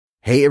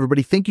Hey,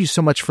 everybody. Thank you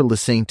so much for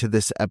listening to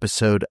this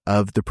episode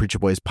of the Preacher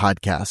Boys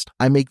podcast.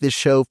 I make this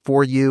show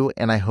for you,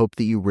 and I hope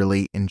that you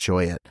really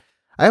enjoy it.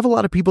 I have a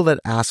lot of people that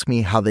ask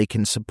me how they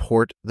can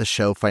support the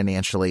show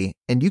financially,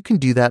 and you can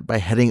do that by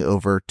heading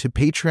over to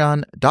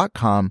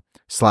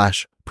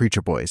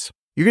patreon.com/preacherboys.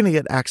 You're going to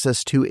get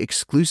access to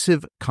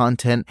exclusive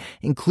content,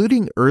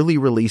 including early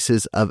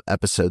releases of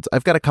episodes.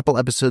 I've got a couple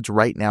episodes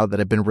right now that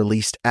have been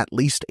released at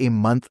least a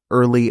month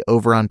early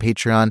over on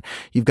Patreon.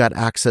 You've got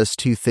access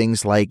to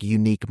things like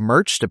unique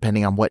merch,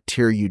 depending on what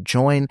tier you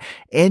join,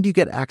 and you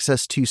get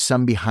access to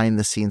some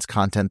behind-the-scenes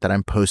content that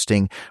I'm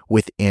posting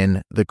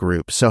within the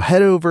group. So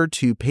head over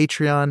to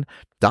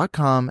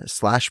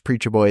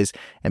patreon.com/preacherboys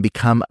and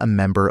become a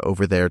member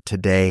over there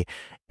today.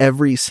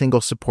 Every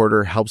single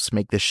supporter helps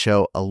make this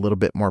show a little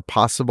bit more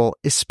possible,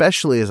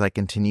 especially as I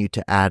continue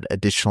to add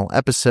additional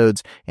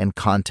episodes and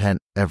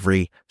content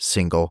every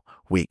single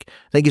week.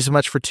 Thank you so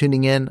much for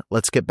tuning in.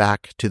 Let's get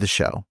back to the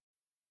show.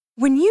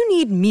 When you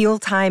need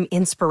mealtime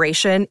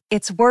inspiration,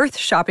 it's worth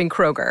shopping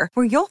Kroger,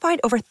 where you'll find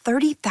over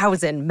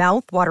 30,000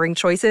 mouth-watering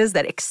choices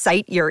that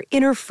excite your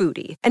inner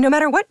foodie. And no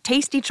matter what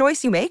tasty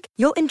choice you make,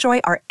 you'll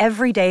enjoy our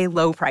everyday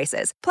low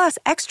prices, plus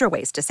extra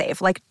ways to save,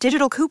 like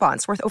digital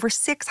coupons worth over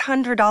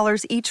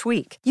 $600 each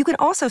week. You can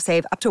also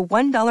save up to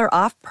 $1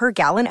 off per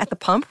gallon at the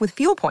pump with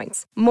fuel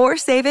points. More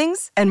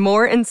savings and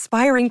more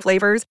inspiring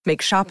flavors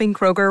make shopping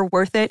Kroger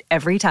worth it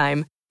every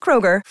time.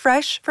 Kroger,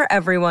 fresh for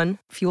everyone.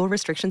 Fuel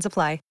restrictions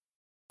apply.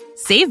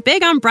 Save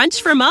big on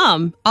brunch for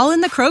mom, all in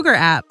the Kroger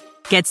app.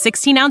 Get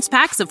 16-ounce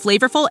packs of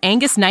flavorful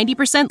Angus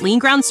 90% lean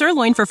ground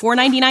sirloin for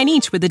 $4.99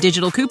 each with a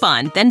digital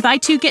coupon. Then buy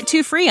 2, get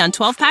 2 free on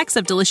 12 packs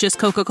of delicious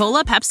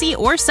Coca-Cola, Pepsi,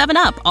 or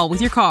 7-Up, all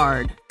with your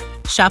card.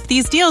 Shop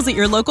these deals at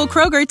your local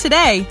Kroger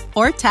today,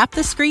 or tap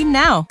the screen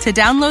now to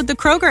download the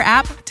Kroger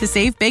app to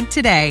save big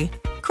today.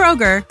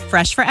 Kroger,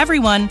 fresh for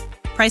everyone.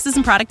 Prices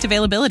and product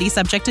availability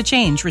subject to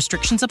change.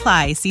 Restrictions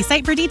apply. See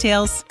site for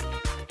details.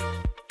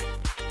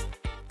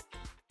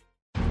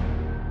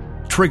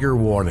 Trigger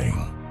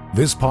warning.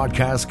 This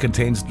podcast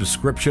contains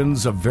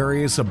descriptions of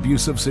various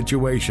abusive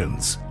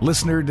situations.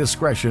 Listener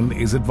discretion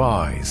is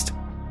advised.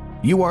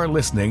 You are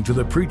listening to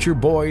the Preacher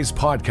Boys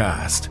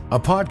podcast, a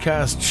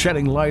podcast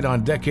shedding light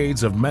on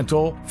decades of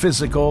mental,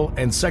 physical,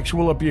 and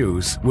sexual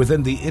abuse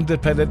within the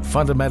independent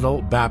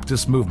fundamental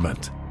Baptist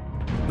movement.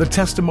 The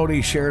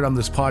testimonies shared on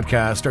this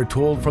podcast are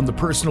told from the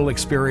personal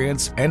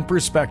experience and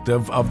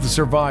perspective of the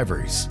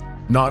survivors.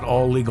 Not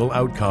all legal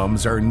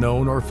outcomes are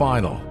known or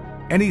final.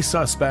 Any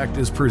suspect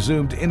is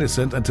presumed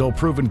innocent until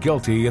proven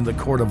guilty in the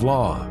court of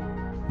law.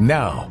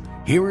 Now,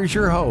 here is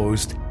your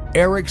host,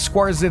 Eric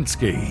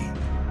Skwarczynski.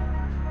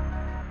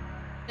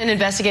 An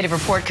investigative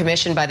report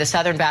commissioned by the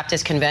Southern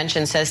Baptist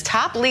Convention says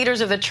top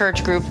leaders of the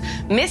church group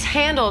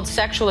mishandled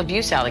sexual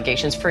abuse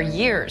allegations for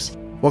years.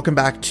 Welcome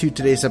back to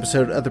today's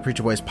episode of the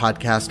Preacher Boys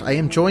podcast. I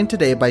am joined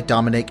today by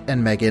Dominic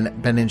and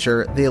Megan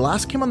Benninger. They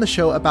last came on the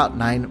show about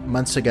 9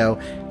 months ago,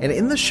 and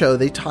in the show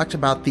they talked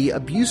about the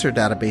abuser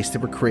database they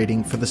were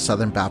creating for the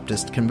Southern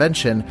Baptist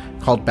Convention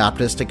called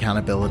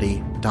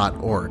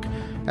BaptistAccountability.org.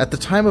 At the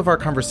time of our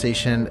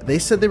conversation, they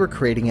said they were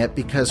creating it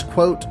because,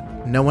 quote,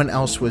 no one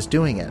else was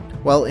doing it.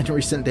 Well, in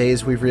recent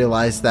days, we've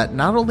realized that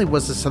not only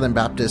was the Southern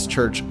Baptist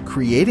Church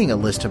creating a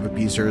list of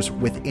abusers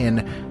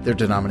within their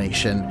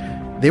denomination,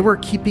 they were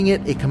keeping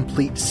it a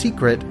complete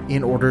secret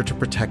in order to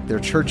protect their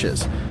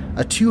churches.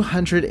 A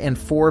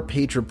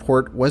 204-page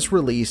report was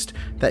released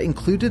that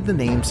included the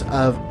names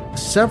of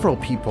several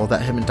people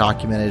that had been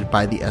documented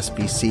by the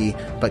SBC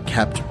but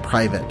kept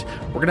private.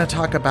 We're going to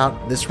talk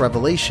about this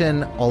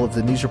revelation, all of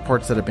the news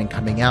reports that have been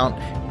coming out,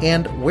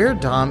 and where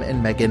Dom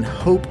and Megan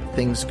hope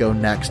things go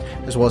next,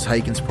 as well as how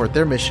you can support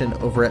their mission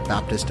over at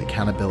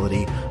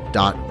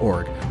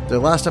BaptistAccountability.org. Their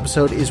last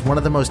episode is one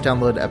of the most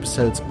downloaded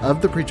episodes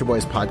of the Preacher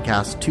Boys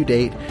podcast to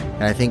date,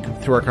 and I think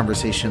through our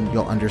conversation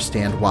you'll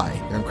understand why.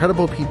 They're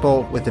incredible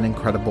people with an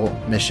incredible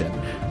mission.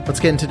 Let's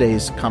get into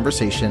today's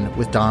conversation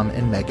with Dom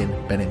and Megan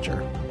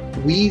Benninger.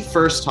 We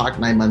first talked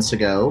 9 months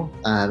ago,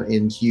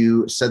 and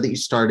you said that you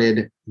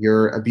started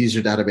your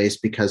abuser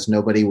database because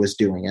nobody was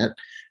doing it.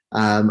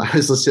 I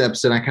was listening to the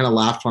episode, and I kind of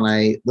laughed when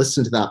I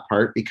listened to that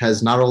part,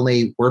 because not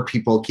only were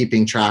people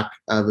keeping track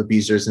of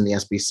abusers in the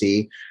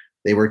SBC,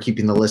 they were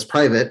keeping the list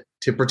private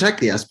to protect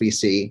the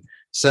SBC.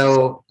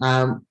 So,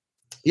 I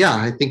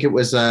think it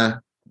was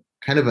a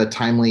kind of a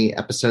timely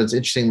episode. It's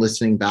interesting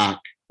listening back,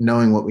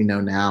 knowing what we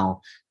know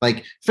now.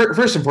 Like,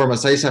 first and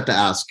foremost, I just have to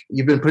ask,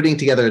 you've been putting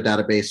together a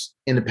database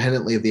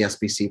independently of the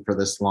SBC for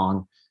this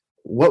long.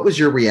 What was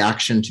your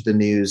reaction to the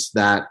news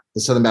that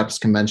the Southern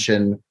Baptist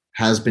Convention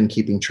has been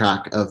keeping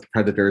track of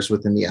predators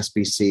within the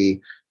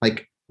SBC?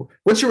 Like,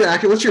 what's your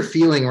reaction? What's your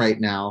feeling right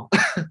now?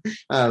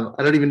 I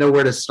don't even know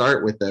where to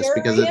start with this. Furious,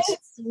 because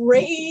it's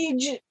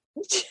rage.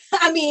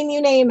 I mean,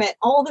 you name it,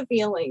 all the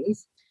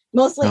feelings,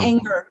 mostly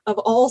anger of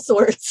all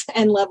sorts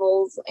and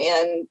levels.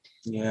 And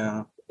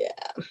yeah.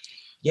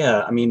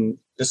 I mean,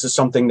 this is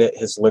something that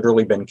has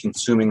literally been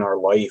consuming our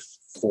life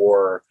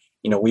for,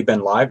 we've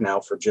been live now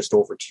for just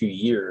over 2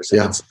 years.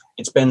 And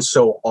it's been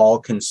so all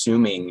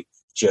consuming,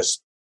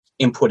 just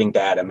inputting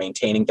data,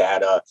 maintaining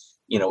data,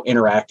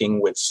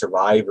 interacting with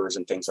survivors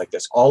and things like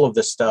this, all of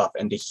this stuff.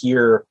 And to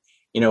hear,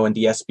 in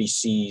the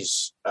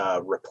SBC's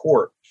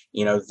report,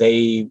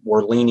 they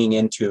were leaning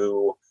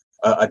into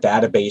a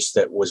database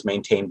that was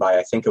maintained by,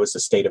 I think it was the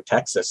state of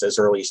Texas as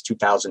early as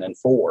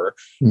 2004,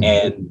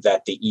 and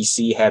that the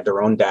EC had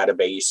their own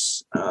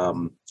database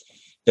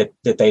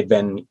that they'd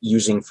been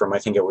using from, I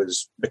think it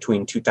was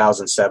between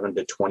 2007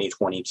 to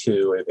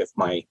 2022, if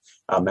my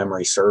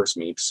memory serves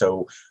me.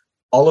 So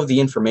all of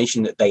the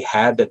information that they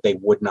had that they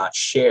would not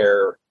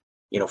share,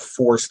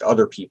 forced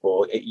other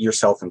people,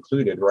 yourself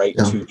included, right,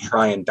 to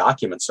try and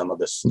document some of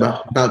this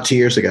stuff. About 2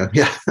 years ago.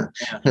 Yeah.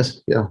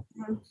 Yeah.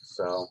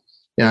 So,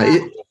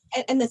 yeah.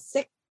 And the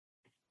sick,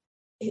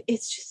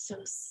 it's just so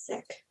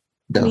sick.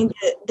 Yeah. I mean,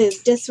 the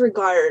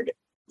disregard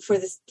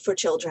for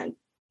children.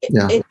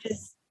 It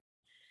just.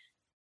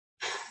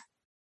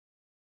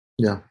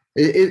 Yeah.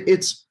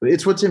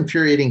 It's what's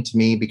infuriating to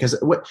me,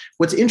 because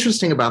what's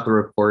interesting about the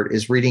report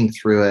is reading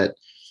through it,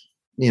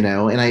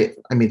 and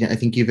I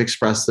think you've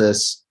expressed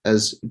this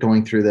as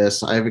going through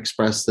this. I've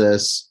expressed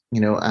this,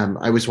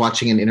 I was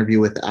watching an interview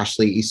with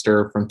Ashley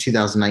Easter from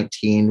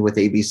 2019 with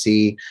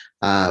ABC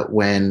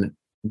when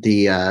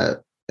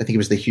I think it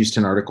was the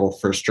Houston article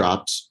first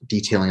dropped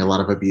detailing a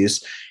lot of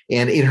abuse.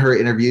 And in her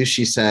interview,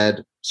 she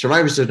said,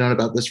 survivors have known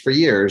about this for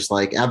years.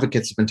 Like,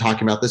 advocates have been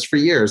talking about this for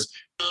years.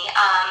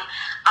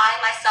 I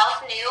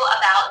myself knew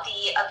about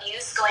the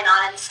abuse going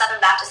on in the Southern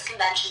Baptist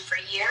Convention for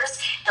years.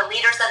 The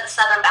leaders of the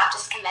Southern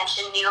Baptist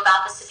Convention knew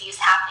about this abuse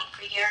happening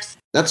for years.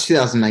 That's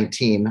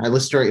 2019. I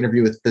listened to our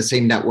interview with the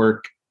same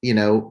network,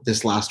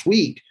 this last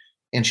week.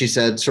 And she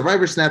said,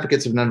 survivors and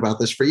advocates have known about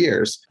this for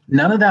years.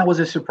 None of that was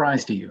a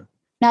surprise to you.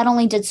 Not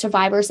only did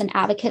survivors and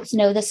advocates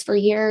know this for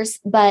years,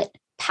 but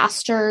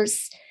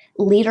pastors,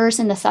 leaders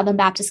in the Southern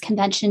Baptist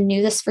Convention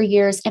knew this for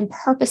years and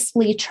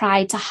purposely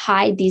tried to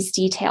hide these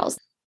details.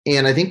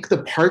 And I think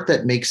the part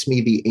that makes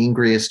me the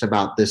angriest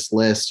about this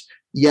list,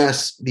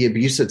 yes, the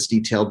abuse that's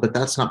detailed, but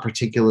that's not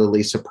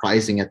particularly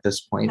surprising at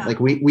this point. No. Like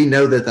we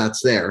know that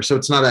that's there. So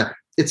it's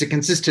a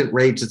consistent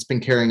rage that's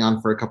been carrying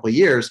on for a couple of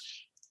years.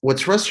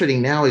 What's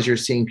frustrating now is you're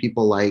seeing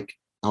people like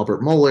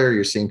Albert Mohler,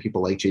 you're seeing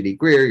people like J.D.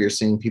 Greear, you're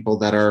seeing people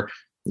that are,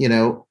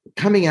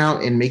 coming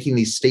out and making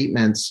these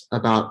statements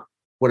about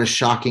what a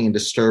shocking and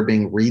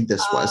disturbing read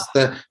this was.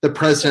 The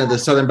president of the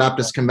Southern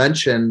Baptist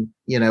Convention,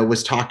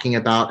 was talking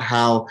about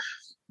how,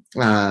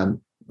 on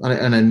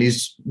a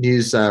news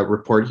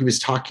report, he was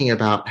talking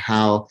about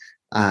how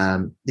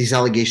these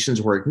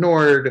allegations were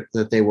ignored,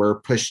 that they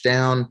were pushed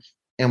down.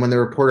 And when the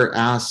reporter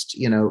asked,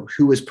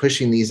 who was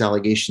pushing these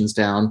allegations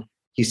down,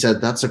 he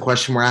said, that's a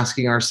question we're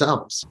asking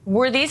ourselves.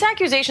 Were these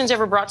accusations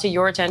ever brought to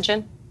your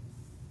attention?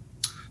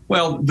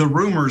 Well, the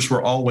rumors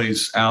were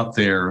always out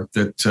there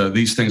that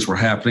these things were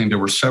happening. There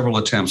were several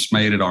attempts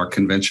made at our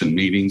convention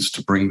meetings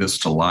to bring this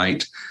to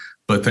light,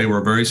 but they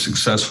were very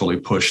successfully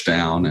pushed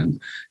down.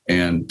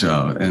 And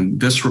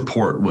this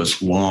report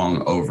was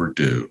long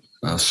overdue.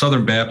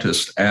 Southern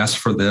Baptist asked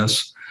for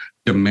this,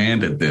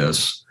 demanded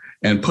this,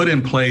 and put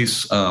in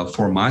place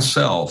for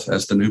myself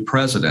as the new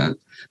president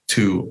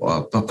to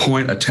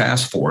appoint a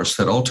task force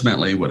that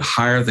ultimately would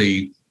hire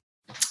the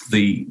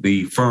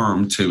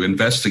firm to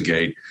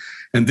investigate.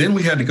 And then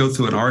we had to go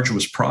through an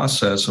arduous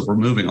process of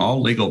removing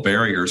all legal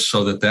barriers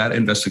so that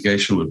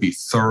investigation would be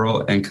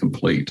thorough and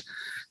complete.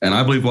 And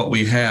I believe what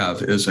we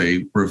have is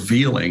a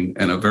revealing,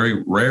 and a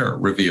very rare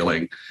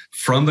revealing,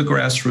 from the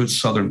grassroots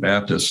Southern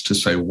Baptists to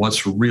say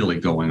what's really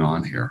going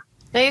on here.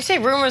 Now, you say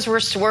rumors were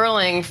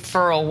swirling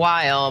for a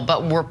while,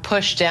 but were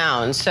pushed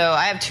down. So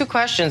I have two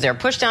questions there.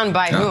 Pushed down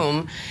by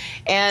whom?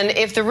 And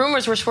if the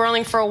rumors were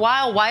swirling for a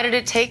while, why did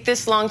it take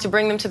this long to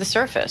bring them to the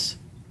surface?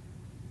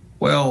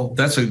 Well,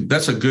 that's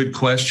a good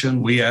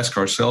question. We ask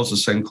ourselves the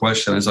same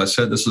question. As I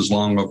said, this is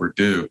long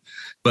overdue.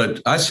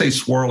 But I say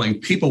swirling,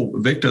 people,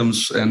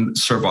 victims and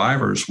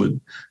survivors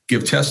would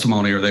give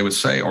testimony, or they would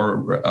say,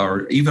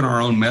 or even our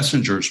own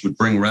messengers would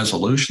bring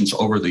resolutions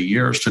over the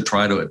years to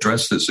try to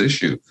address this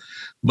issue.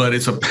 But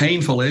it's a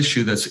painful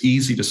issue that's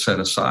easy to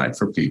set aside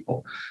for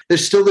people.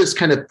 There's still this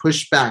kind of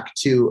pushback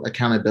to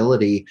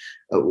accountability.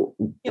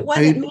 It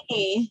wasn't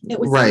me. It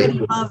was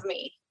somebody above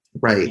me.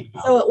 Right.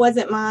 So it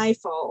wasn't my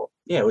fault.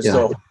 Yeah, it was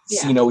still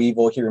see no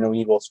evil, hear no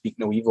evil, speak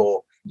no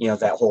evil,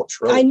 that whole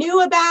trope. I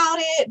knew about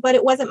it, but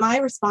it wasn't my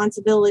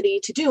responsibility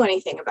to do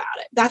anything about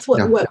it. That's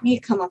what we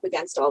come up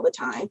against all the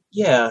time.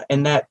 Yeah,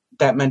 and that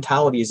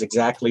mentality is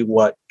exactly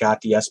what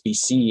got the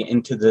SBC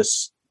into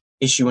this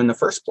issue in the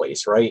first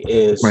place, right?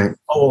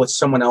 Oh, it's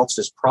someone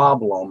else's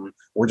problem.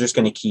 We're just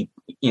going to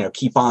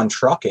keep on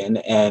trucking,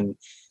 and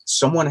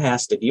someone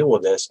has to deal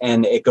with this.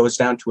 And it goes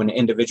down to an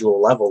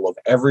individual level of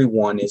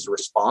everyone is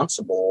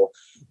responsible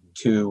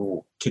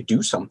to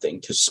do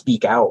something, to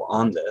speak out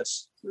on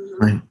this.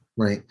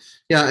 Right.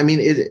 Yeah. I mean,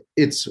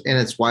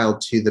 it's wild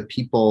too. The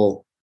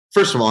people,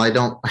 first of all, I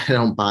don't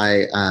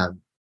buy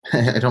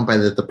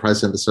that the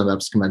president of the Southern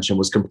Baptist Convention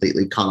was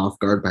completely caught off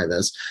guard by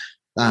this.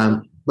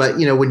 But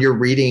when you're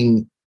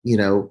reading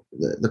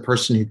the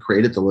person who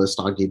created the list,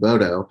 Augie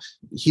Bodo,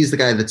 he's the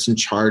guy that's in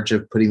charge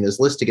of putting this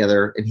list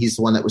together. And he's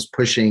the one that was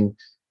pushing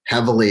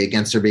heavily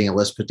against there being a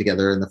list put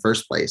together in the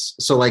first place.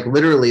 So like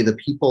literally the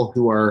people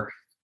who are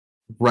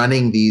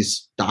running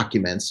these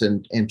documents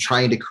and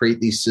trying to create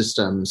these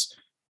systems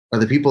are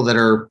the people that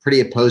are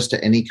pretty opposed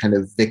to any kind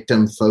of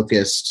victim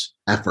focused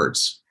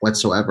efforts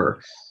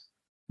whatsoever.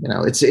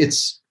 It's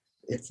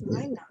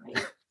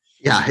mind-numbing.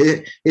 Yeah,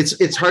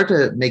 it's hard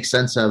to make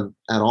sense of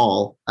at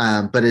all.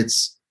 But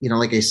it's,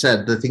 like I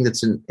said, the thing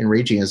that's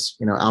enraging is,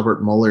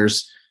 Albert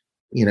Mohler's,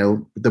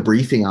 the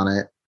briefing on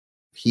it.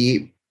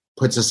 He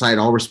puts aside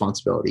all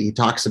responsibility. He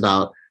talks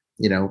about,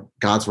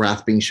 God's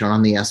wrath being shown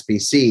on the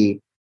SBC.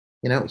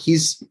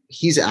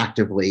 He's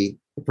actively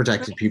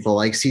protected people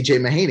like CJ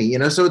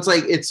Mahaney, so it's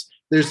like,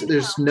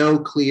 there's no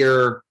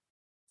clear,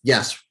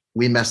 yes,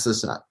 we messed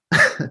this up.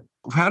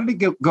 How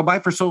did it go by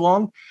for so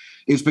long?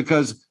 Is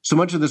because so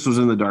much of this was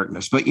in the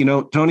darkness. But,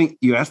 Tony,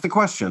 you asked the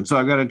question. So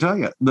I've got to tell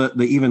you,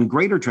 the even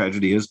greater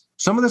tragedy is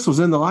some of this was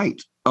in the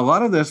light. A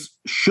lot of this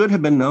should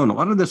have been known. A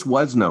lot of this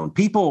was known.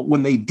 People,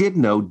 when they did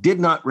know, did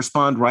not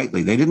respond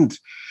rightly. They didn't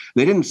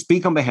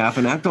speak on behalf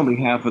and act on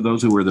behalf of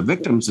those who were the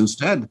victims.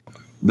 Instead,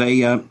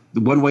 they,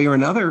 one way or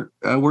another,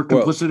 were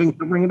complicit in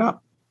covering it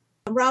up.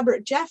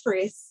 Robert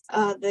Jeffries,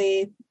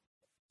 the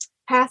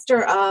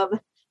pastor of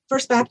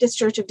First Baptist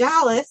Church of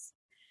Dallas,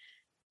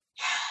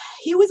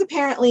 he was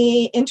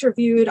apparently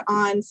interviewed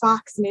on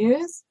Fox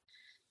News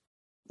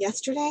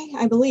yesterday,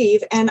 I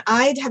believe, and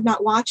I have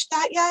not watched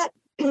that yet,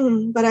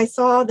 but I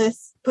saw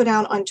this put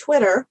out on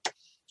Twitter.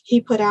 He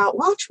put out,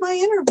 watch my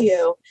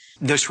interview.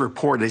 This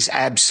report is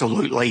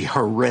absolutely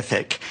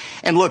horrific.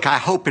 And look, I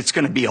hope it's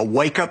going to be a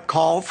wake-up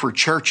call for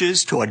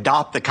churches to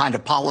adopt the kind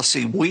of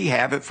policy we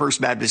have at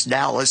First Baptist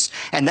Dallas,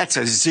 and that's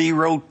a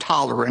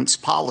zero-tolerance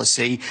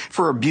policy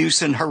for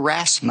abuse and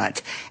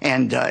harassment.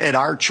 And at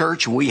our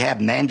church, we have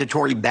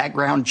mandatory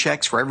background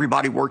checks for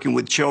everybody working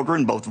with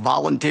children, both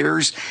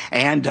volunteers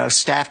and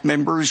staff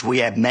members. We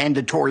have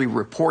mandatory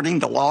reporting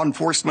to law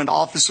enforcement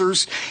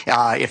officers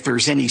if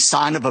there's any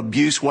sign of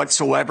abuse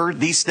whatsoever.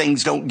 These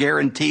things don't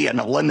guarantee an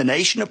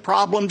elimination of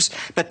problems,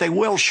 but they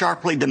will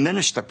sharply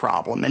diminish the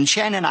problem. And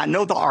Shannon, I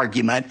know the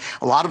argument.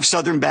 A lot of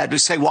Southern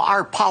Baptists say, well,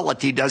 our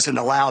polity doesn't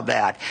allow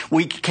that.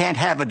 We can't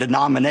have a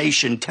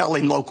denomination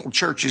telling local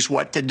churches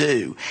what to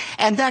do.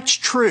 And that's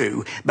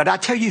true. But I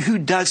tell you who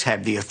does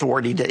have the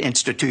authority to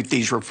institute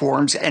these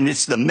reforms, and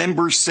it's the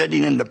members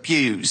sitting in the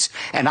pews.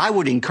 And I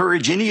would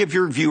encourage any of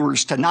your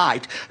viewers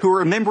tonight who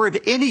are a member of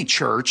any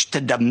church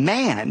to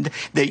demand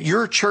that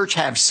your church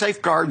have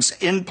safeguards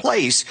in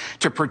place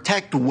to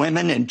protect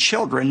women and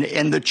children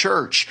in the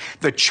church.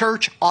 The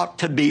church ought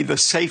to be the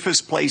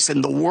safest place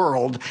in the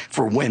world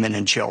for women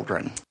and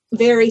children.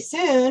 Very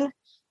soon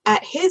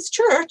at his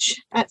church,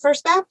 at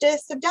First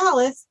Baptist of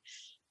Dallas,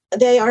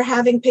 they are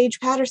having Paige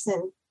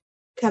Patterson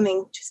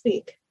coming to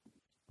speak.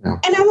 No.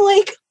 And I'm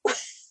like,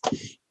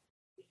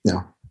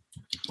 no.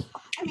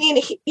 I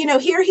mean,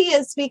 here he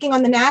is speaking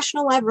on the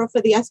national level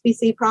for the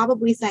SBC,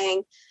 probably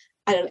saying,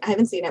 I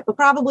haven't seen it, but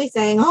probably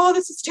saying, oh,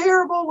 this is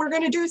terrible. We're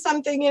going to do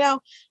something,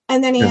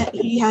 And then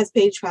he has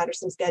Paige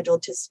Patterson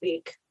scheduled to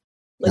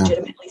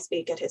legitimately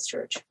speak at his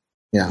church.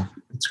 Yeah,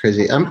 it's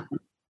crazy.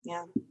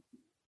 Yeah.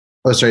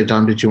 Oh, sorry,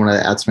 Dom, did you want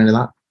to add something to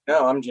that?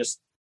 No,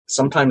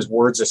 sometimes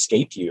words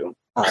escape you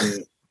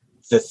on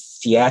the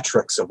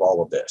theatrics of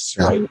all of this,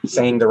 right?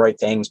 Saying the right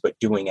things, but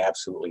doing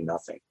absolutely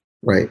nothing.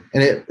 Right.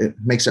 And it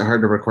makes it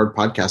hard to record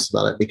podcasts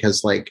about it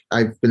because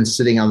I've been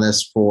sitting on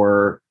this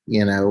for,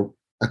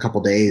 a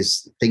couple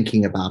days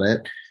thinking about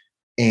it.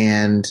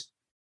 And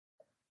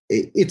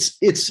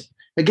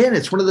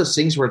it's one of those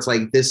things where it's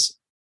like this,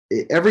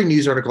 every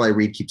news article I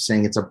read keeps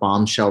saying it's a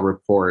bombshell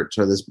report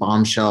or this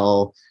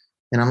bombshell.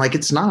 And I'm like,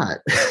 it's not.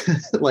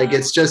 It's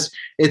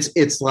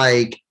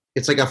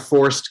like a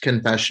forced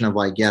confession of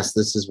yes,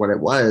 this is what it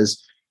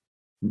was.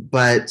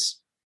 But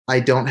I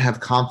don't have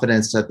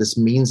confidence that this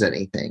means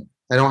anything.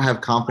 I don't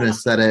have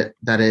confidence that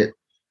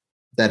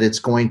it's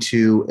going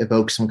to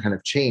evoke some kind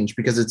of change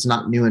because it's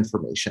not new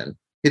information.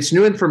 It's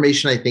new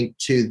information, I think,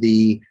 to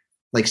the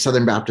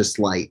Southern Baptist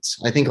lights.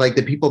 I think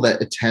the people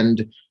that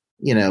attend,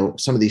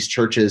 some of these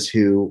churches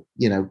who,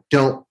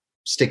 don't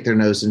stick their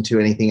nose into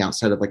anything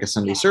outside of a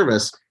Sunday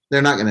service,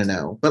 they're not going to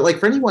know. But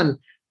for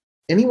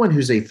anyone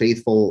who's a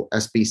faithful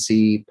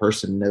SBC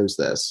person knows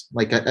this.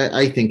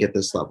 I think at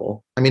this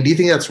level. I mean, do you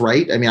think that's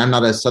right? I mean, I'm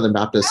not a Southern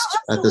Baptist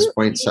at this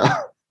point, so.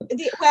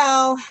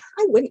 Well,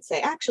 I wouldn't say.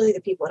 Actually,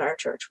 the people at our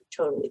church were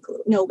totally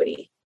clueless.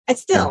 Nobody. I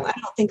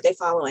don't think they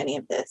follow any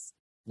of this.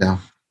 No.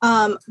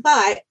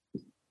 But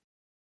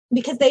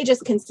because they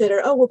just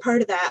consider, we're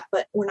part of that,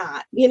 but we're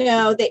not.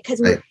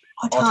 Because we're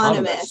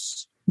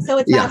autonomous. So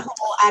it's that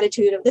whole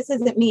attitude of this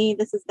isn't me,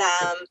 this is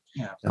them.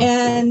 Yeah.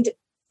 And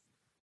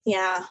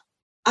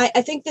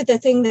I think that the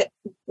thing that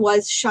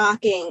was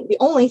shocking, the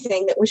only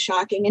thing that was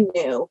shocking and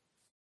new,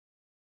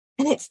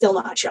 and it's still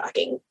not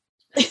shocking,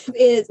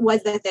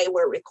 was that they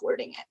were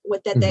recording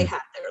it, that they had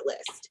their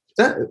list.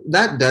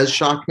 That does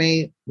shock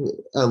me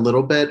a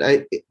little bit.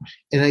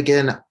 And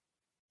again,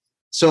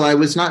 So I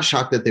was not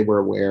shocked that they were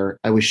aware.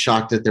 I was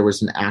shocked that there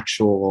was an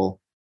actual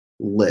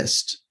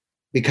list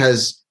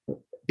because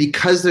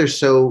they're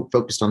so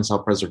focused on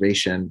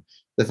self-preservation.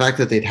 The fact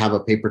that they'd have a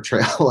paper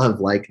trail of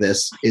like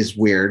this is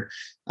weird.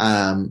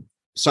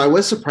 So I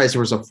was surprised there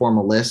was a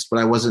formal list, but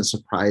I wasn't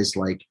surprised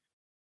like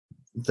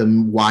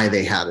why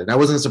they had it. I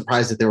wasn't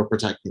surprised that they were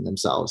protecting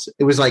themselves.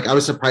 It was like I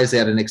was surprised they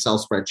had an Excel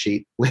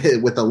spreadsheet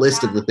with a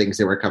list of the things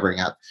they were covering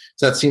up.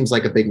 So that seems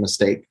like a big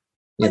mistake.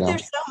 But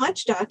there's so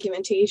much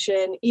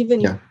documentation,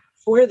 even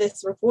for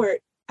this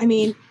report. I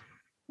mean,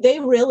 they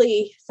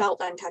really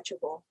felt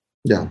untouchable.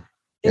 Yeah.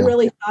 They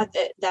really thought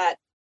that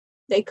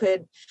they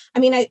could. I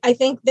mean, I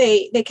think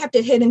they kept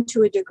it hidden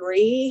to a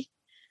degree,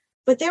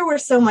 but there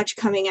was so much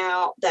coming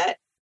out that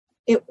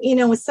it,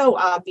 was so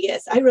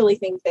obvious. I really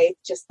think they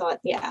just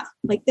thought,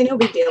 like, no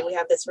big deal. We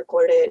have this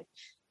recorded.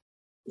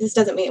 This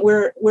doesn't mean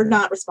we're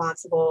not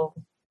responsible.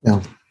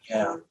 Yeah.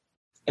 Yeah.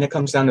 And it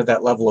comes down to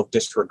that level of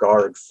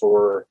disregard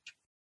for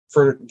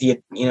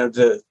the,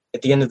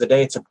 at the end of the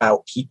day, it's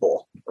about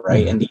people,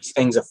 right? And these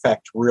things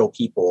affect real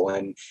people.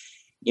 And,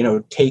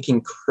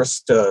 taking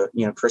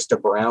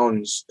Krista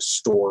Brown's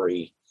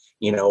story,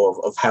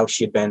 of how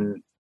she had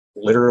been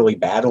literally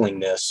battling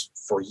this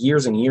for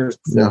years and years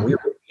before we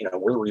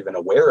were even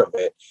aware of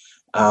it.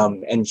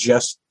 And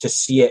just to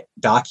see it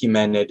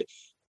documented,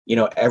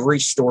 every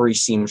story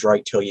seems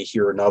right till you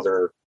hear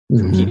another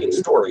competing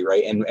story,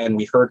 right? And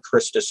we heard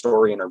Krista's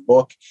story in her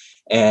book,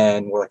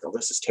 and we're like, oh,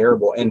 this is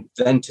terrible. And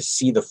then to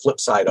see the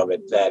flip side of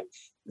it, that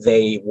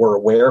they were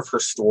aware of her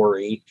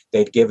story,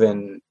 they'd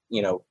given,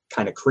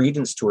 kind of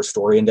credence to her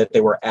story, and that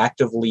they were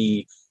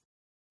actively,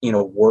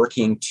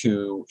 working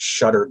to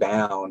shut her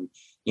down,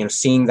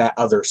 seeing that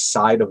other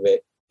side of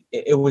it,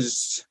 it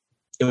was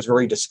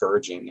very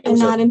discouraging. And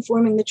not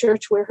informing the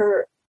church where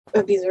her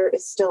abuser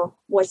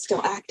was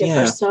still active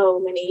for so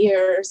many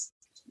years.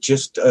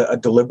 Just a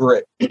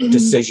deliberate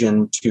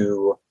decision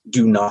to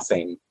do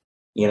nothing,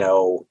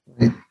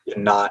 and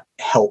not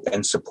help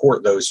and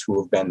support those who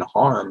have been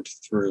harmed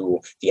through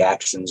the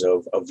actions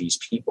of these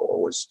people.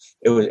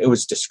 It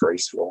was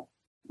disgraceful.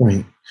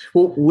 Right.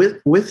 Well,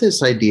 with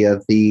this idea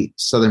of the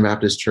Southern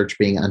Baptist Church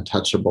being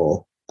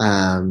untouchable,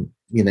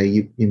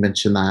 you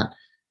mentioned that.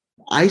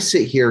 I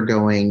sit here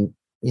going,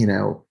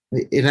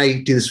 and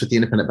I do this with the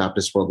Independent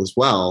Baptist world as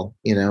well.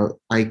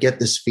 I get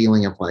this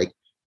feeling of like,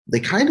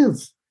 they kind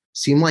of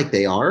seem like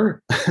they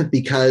are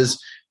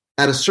because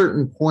at a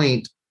certain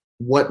point,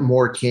 what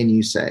more can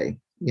you say?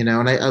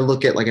 And I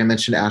look at, like I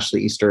mentioned,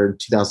 Ashley Easter in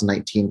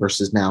 2019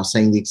 versus now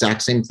saying the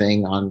exact same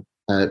thing on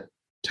a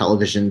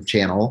television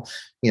channel.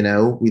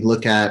 We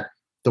look at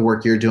the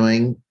work you're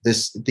doing.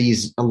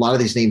 A lot of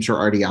these names are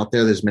already out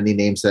there. There's many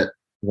names that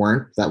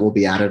weren't, that will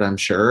be added, I'm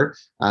sure.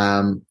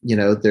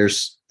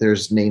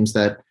 There's names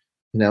that,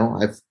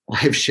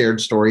 I've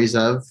shared stories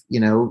of,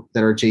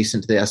 that are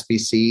adjacent to the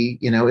SBC.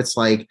 It's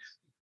like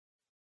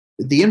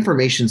the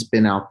information's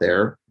been out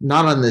there,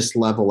 not on this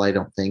level. I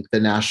don't think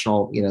the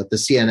national, the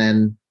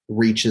CNN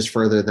reach is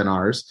further than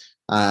ours.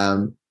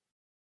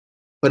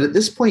 But at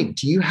this point,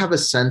 do you have a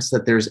sense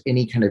that there's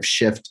any kind of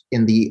shift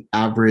in the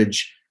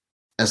average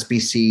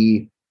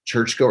SBC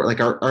churchgoer? Like,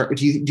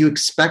 do you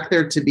expect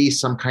there to be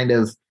some kind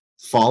of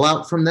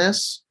fallout from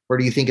this, or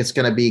do you think it's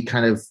going to be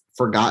kind of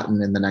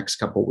forgotten in the next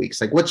couple of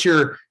weeks? Like, what's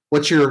your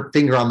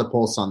finger on the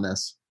pulse on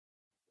this?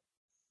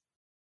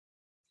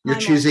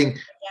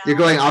 You're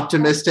going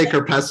optimistic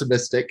or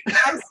pessimistic?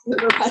 I'm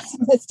super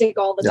pessimistic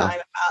all the time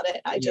about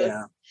it.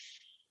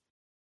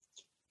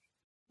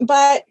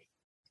 But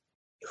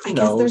I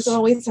guess there's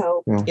always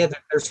hope. Yeah,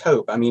 there's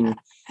hope. I mean,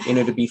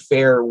 to be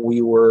fair,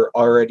 we were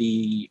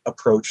already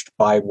approached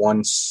by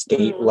one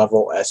state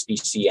level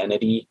SBC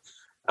entity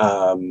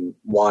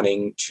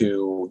wanting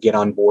to get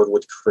on board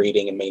with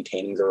creating and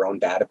maintaining their own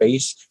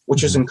database,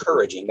 which is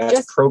encouraging.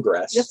 That's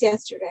progress. Just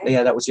yesterday.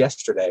 Yeah, that was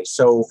yesterday.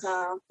 So,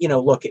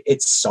 look,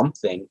 it's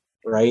something,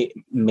 right?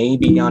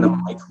 Maybe on a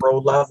micro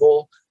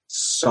level,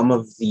 some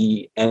of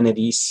the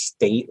entities,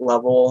 state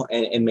level,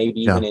 and maybe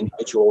even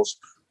individuals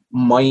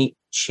might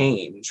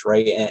change,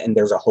 right? And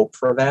there's a hope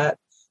for that.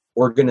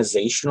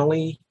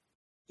 Organizationally,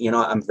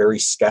 I'm very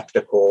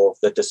skeptical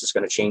that this is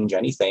going to change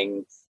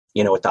anything,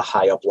 at the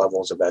high up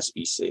levels of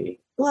SBC.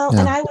 Well,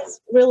 and I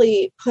was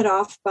really put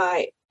off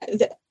by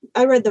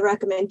I read the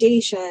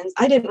recommendations.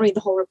 I didn't read the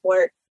whole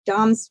report.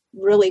 Dom's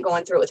really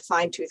going through it with a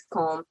fine-tooth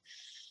comb.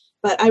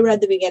 But I read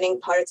the beginning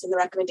parts and the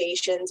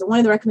recommendations. And one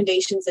of the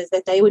recommendations is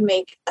that they would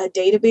make a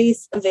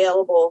database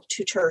available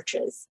to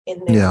churches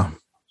in there. Yeah.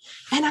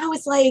 And I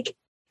was like,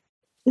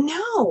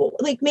 no,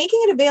 like making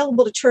it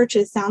available to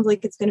churches sounds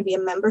like it's going to be a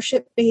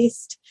membership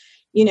based.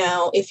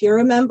 If you're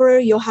a member,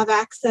 you'll have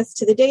access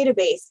to the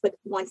database. But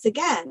once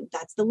again,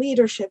 that's the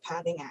leadership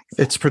having access.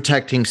 It's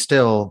protecting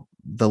still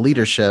the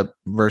leadership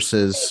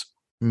versus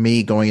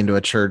me going into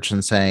a church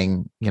and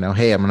saying,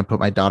 hey, I'm going to put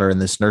my daughter in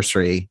this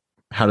nursery.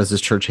 How does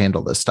this church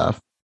handle this stuff?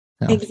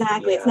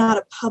 Exactly. It's not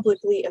a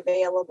publicly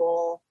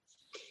available.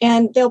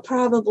 And they'll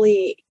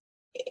probably,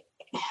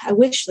 I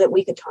wish that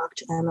we could talk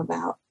to them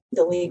about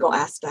the legal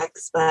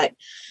aspects, but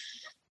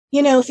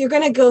if you're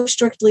going to go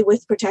strictly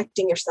with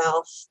protecting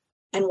yourself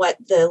and what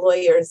the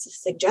lawyers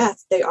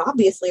suggest, they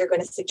obviously are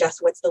going to suggest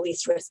what's the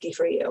least risky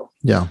for you.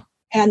 Yeah.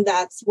 And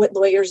that's what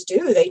lawyers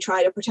do. They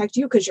try to protect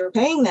you because you're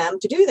paying them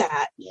to do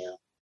that. Yeah.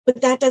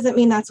 But that doesn't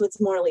mean that's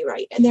what's morally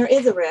right. And there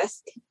is a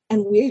risk.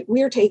 And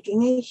we're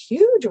taking a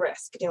huge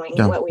risk doing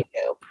what we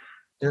do.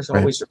 There's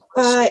always a risk.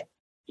 But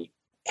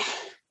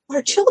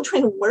are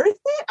children worth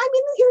it? I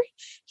mean, you're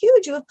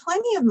huge. You have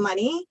plenty of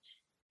money.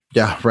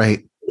 Yeah,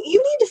 right.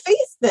 You need to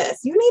face this.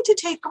 You need to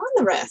take on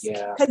the risk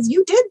because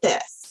you did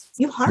this.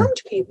 You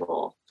harmed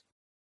people.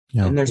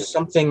 Yeah. And there's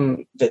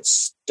something that's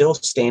still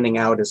standing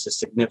out as a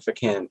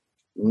significant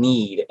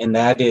need, and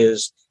that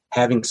is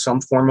having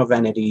some form of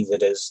entity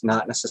that is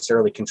not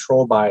necessarily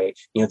controlled by,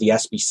 the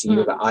SBC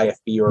or the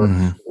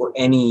IFB or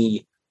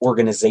any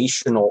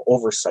organizational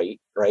oversight,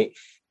 right?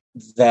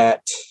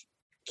 That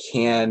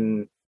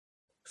can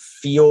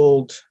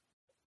field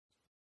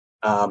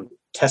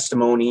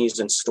testimonies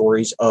and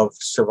stories of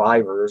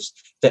survivors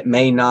that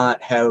may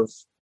not have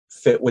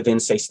fit within,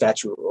 say,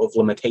 statute of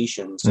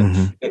limitations.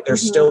 And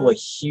there's still a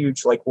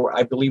huge,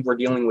 I believe we're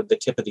dealing with the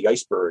tip of the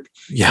iceberg.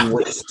 Yeah. And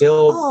we're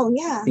still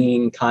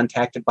being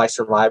contacted by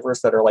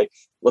survivors that are like,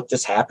 look,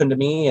 this happened to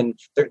me. And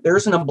there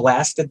isn't a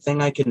blasted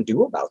thing I can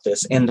do about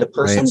this. And the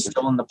person's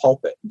still in the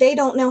pulpit. They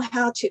don't know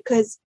how to,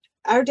 because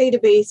our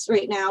database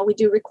right now, we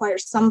do require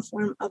some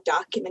form of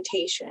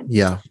documentation.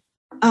 Yeah.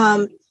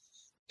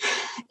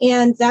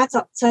 And that's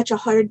such a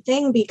hard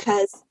thing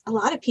because a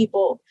lot of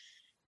people,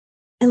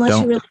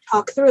 unless you really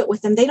talk through it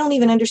with them, they don't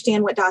even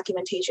understand what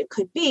documentation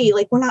could be.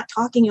 Like, we're not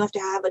talking, you have to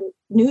have a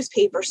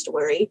newspaper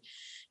story,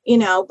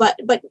 but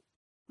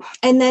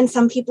and then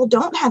some people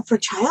don't have for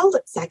child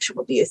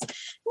sexual abuse.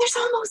 There's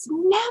almost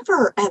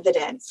never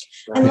evidence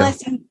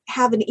unless you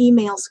have an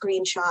email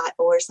screenshot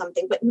or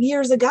something. But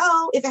years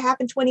ago, if it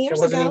happened 20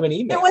 years ago, there wasn't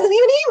even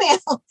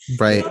email.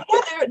 Right. So,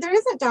 there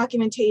isn't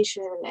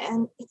documentation,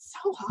 and it's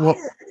so hard.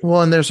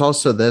 Well, and there's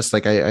also this,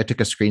 I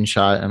took a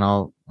screenshot, and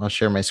I'll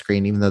share my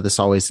screen, even though this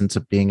always ends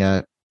up being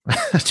a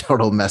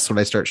total mess when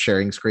I start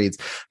sharing screens.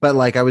 But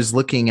I was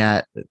looking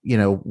at,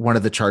 one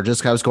of the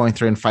charges, I was going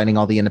through and finding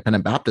all the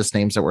Independent Baptist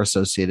names that were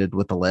associated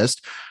with the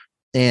list.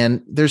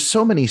 And there's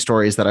so many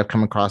stories that I've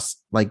come across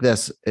like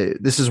this.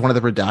 This is one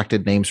of the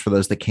redacted names for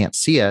those that can't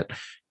see it.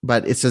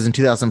 But it says in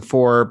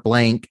 2004,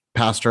 blank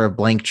pastor of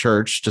blank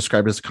church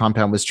described as a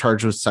compound was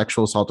charged with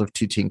sexual assault of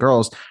 2 teen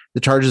girls.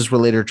 The charges were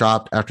later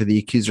dropped after the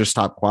accuser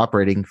stopped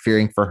cooperating,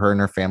 fearing for her and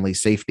her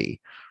family's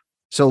safety.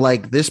 So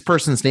this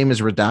person's name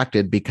is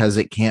redacted because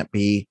it can't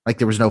be,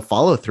 there was no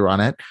follow through on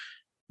it.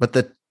 But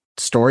the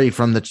story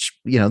from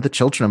the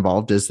children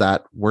involved is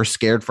that we're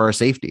scared for our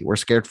safety. We're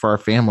scared for our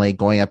family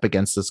going up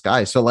against this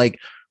guy. So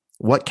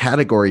what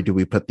category do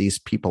we put these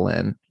people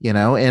in,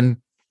 and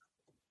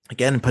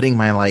again, putting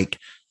my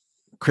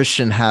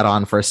Christian hat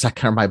on for a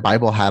second, or my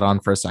Bible hat on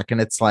for a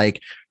second, it's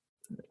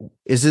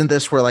isn't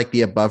this where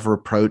the above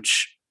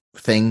reproach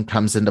thing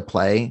comes into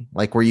play?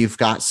 Where you've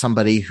got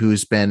somebody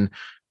who's been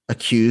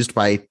accused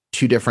by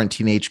 2 different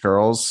teenage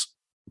girls,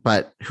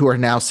 but who are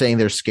now saying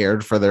they're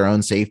scared for their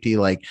own safety.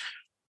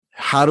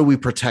 How do we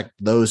protect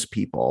those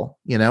people?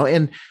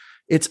 And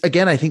it's,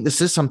 again, I think this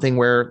is something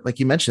where, like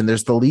you mentioned,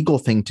 there's the legal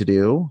thing to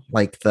do,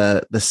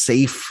 the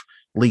safe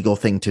legal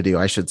thing to do,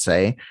 I should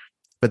say.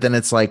 But then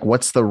it's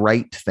what's the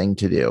right thing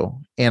to do?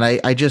 And I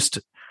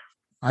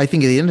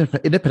think in the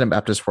Independent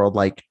Baptist world,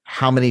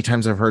 how many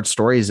times I've heard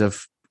stories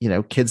of,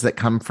 kids that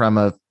come from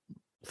a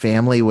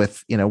family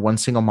with, one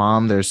single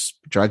mom, there's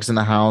drugs in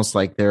the house,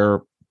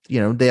 they're,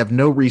 they have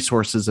no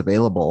resources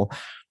available,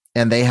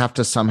 and they have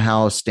to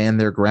somehow stand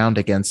their ground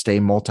against a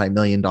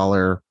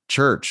multi-million-dollar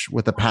church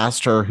with a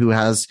pastor who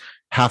has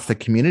half the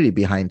community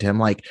behind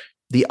him.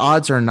 The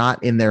odds are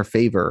not in their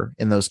favor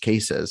in those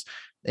cases.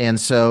 And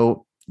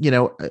so,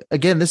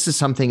 again, this is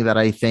something that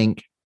I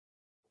think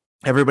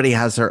everybody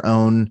has their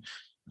own,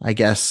 I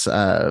guess,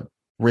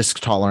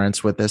 risk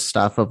tolerance with this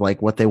stuff of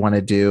what they want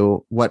to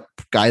do, what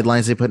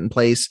guidelines they put in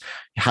place.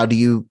 How do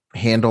you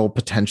handle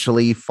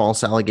potentially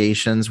false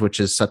allegations,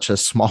 which is such a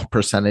small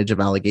percentage of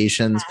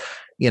allegations,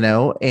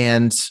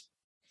 and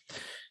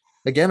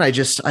again,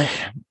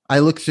 I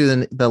look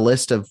through the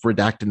list of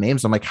redacted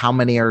names. I'm how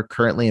many are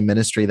currently in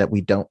ministry that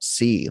we don't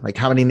see?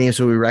 How many names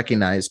will we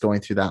recognize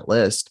going through that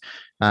list?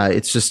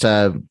 It's just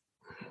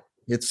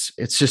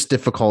it's just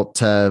difficult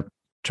to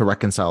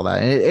reconcile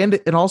that.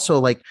 And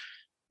also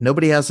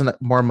nobody has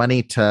more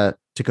money to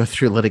go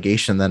through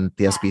litigation than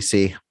the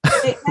SBC.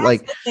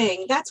 That's the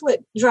thing. That's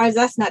what drives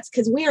us nuts,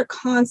 because we are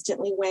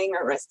constantly weighing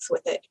our risks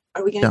with it.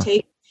 Are we going to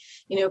take,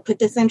 put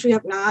this entry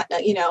up, not,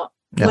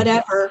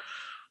 whatever.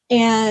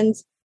 And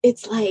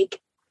it's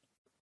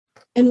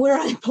and we're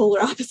on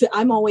polar opposite.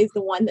 I'm always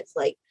the one that's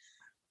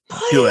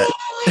do it.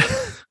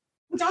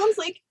 Dom's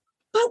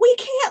but we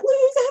can't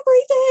lose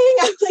everything.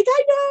 I'm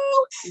I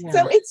know. Yeah,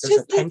 so it's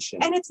just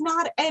tension. And it's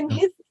not, and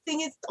his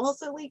thing is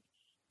also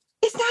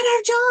it's not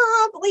our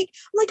job.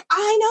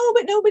 I know,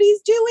 but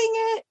nobody's doing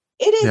it.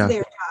 It is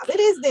their job. It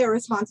is their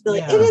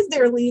responsibility. It is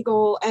their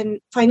legal and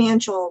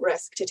financial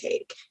risk to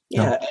take.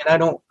 Yeah. And I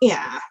don't,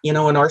 in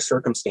our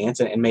circumstance,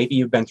 and maybe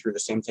you've been through the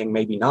same thing,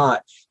 maybe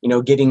not,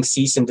 getting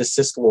cease and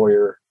desist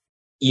lawyer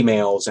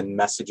emails and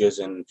messages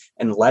and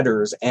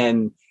letters.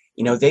 And,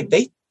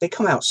 they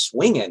come out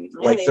swinging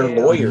like they're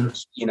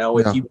lawyers.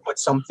 If you put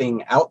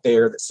something out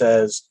there that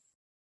says,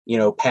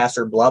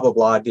 Pastor blah, blah,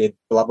 blah did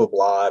blah, blah,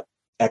 blah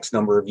X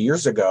number of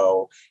years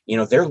ago,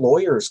 their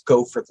lawyers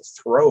go for the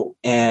throat.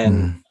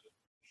 And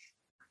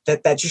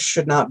that just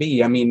should not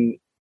be. I mean,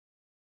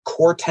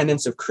 core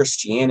tenets of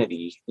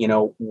Christianity,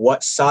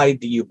 what side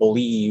do you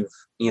believe,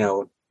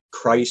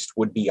 Christ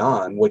would be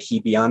on? Would he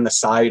be on the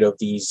side of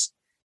these,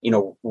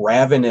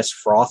 ravenous,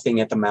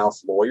 frothing at the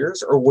mouth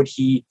lawyers, or would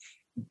he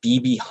be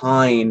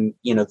behind,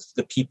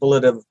 the people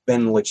that have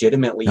been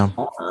legitimately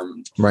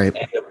harmed and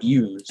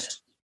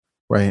abused?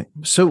 Right.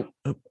 So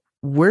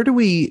where do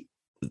we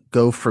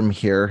go from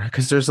here?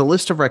 Because there's a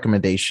list of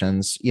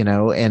recommendations,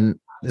 and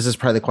this is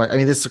probably the question. I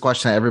mean, this is a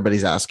question that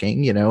everybody's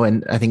asking,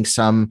 and I think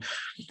some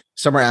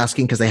are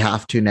asking because they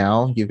have to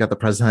now. You've got the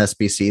president of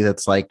SBC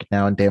that's like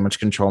now in damage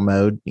control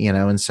mode,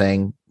 and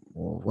saying,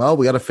 well,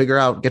 we got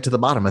to get to the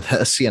bottom of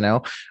this,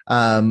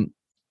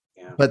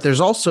 But there's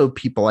also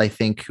people, I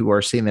think, who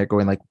are sitting there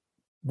going like,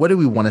 what do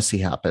we want to see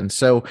happen?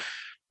 So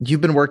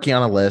you've been working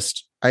on a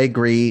list. I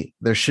agree.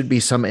 There should be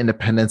some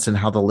independence in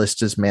how the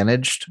list is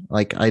managed.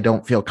 Like, I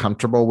don't feel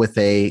comfortable with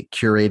a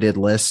curated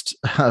list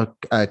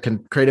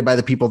created by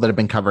the people that have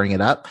been covering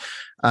it up.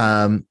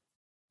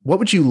 What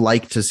would you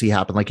like to see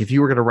happen? Like, if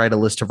you were going to write a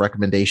list of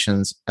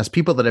recommendations as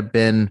people that have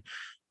been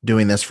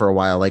doing this for a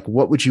while, like,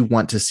 what would you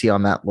want to see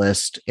on that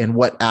list, and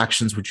what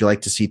actions would you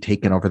like to see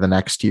taken over the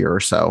next year or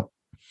so?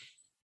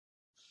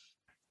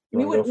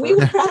 We would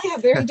probably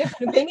have very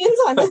different opinions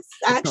on this,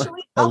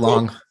 actually.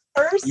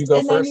 First, you go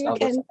and first. then you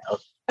can.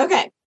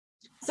 Okay.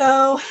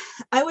 So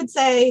I would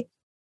say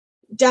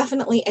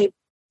definitely a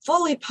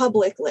fully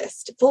public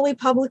list, fully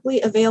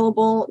publicly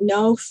available,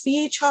 no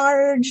fee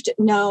charged,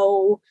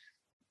 no,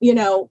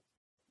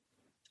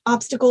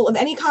 obstacle of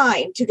any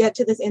kind to get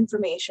to this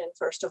information,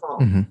 first of all.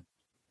 Mm-hmm.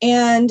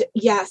 And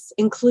yes,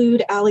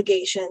 include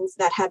allegations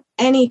that have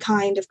any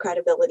kind of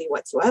credibility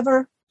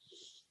whatsoever.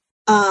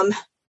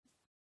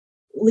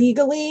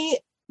 Legally,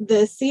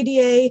 the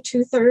CDA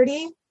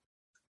 230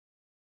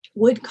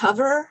 would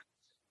cover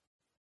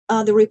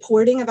the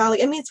reporting of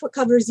allegations. I mean, it's what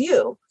covers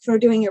you for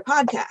doing your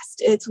podcast.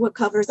 It's what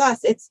covers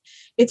us.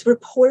 It's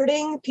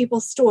reporting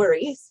people's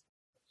stories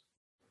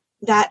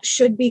that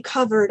should be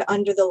covered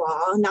under the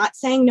law. Not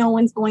saying no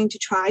one's going to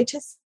try to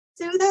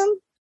sue them,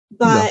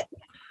 but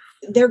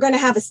they're going to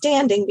have a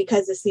standing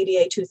because of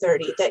CDA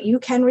 230 that you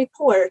can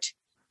report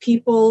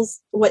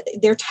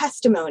their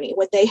testimony,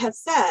 what they have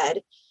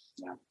said,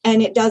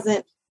 and it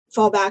doesn't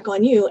fall back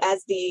on you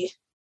as the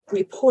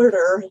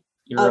reporter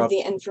of the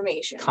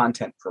information.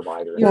 Content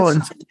provider. Well,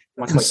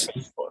 much like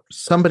Facebook.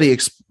 Somebody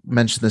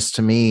mentioned this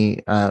to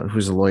me,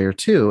 who's a lawyer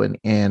too,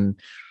 and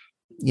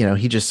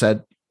he just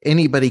said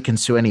anybody can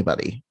sue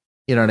anybody.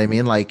 You know what I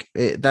mean? Like,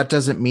 that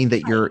doesn't mean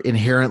that you're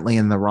inherently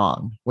in the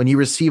wrong. When you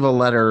receive a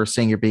letter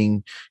saying you're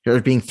being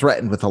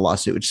threatened with a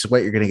lawsuit, which is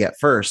what you're going to get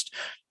first,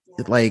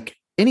 like,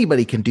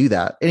 anybody can do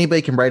that.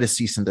 Anybody can write a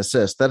cease and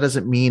desist. That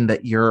doesn't mean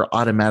that you're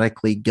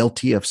automatically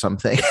guilty of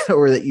something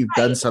or that you've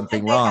done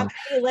something wrong.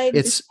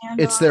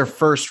 It's their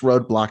first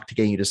roadblock to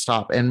getting you to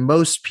stop. And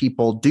most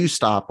people do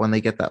stop when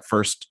they get that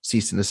first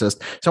cease and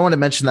desist. So I want to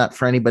mention that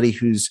for anybody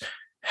who's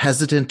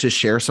hesitant to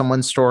share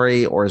someone's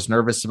story or is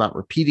nervous about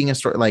repeating a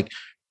story. Like,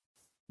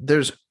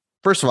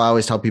 first of all, I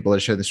always tell people to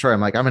share the story.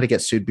 I'm like, I'm going to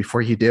get sued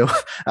before you do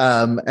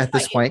at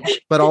this point.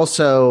 But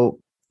also,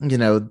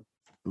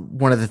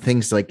 one of the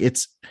things, like,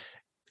 it's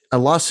a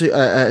lawsuit,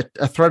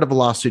 a threat of a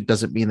lawsuit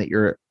doesn't mean that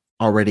you're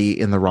already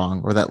in the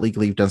wrong or that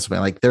legally you've done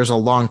something. Like, there's a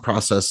long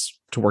process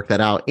to work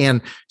that out.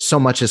 And so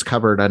much is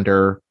covered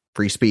under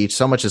free speech.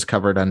 So much is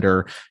covered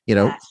under,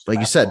 like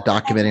you said,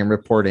 documenting and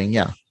reporting.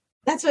 Yeah.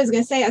 That's what I was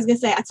going to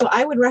say. So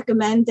I would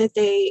recommend that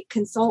they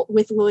consult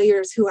with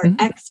lawyers who are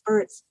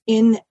experts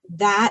in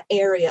that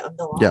area of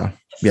the law. Yeah.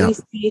 Free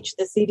speech,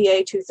 the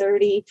CDA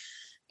 230,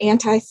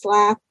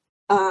 anti-SLAPP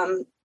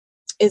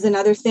is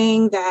another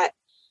thing that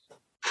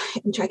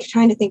I'm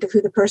trying to think of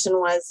who the person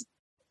was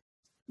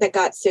that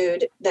got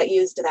sued that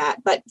used that.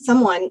 But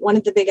one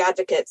of the big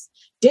advocates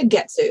did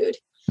get sued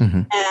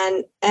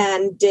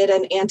and did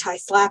an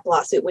anti-SLAPP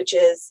lawsuit, which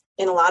is,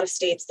 in a lot of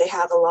states, they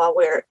have a law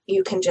where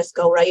you can just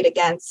go right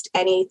against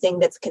anything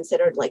that's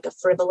considered like a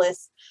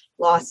frivolous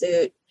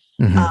lawsuit.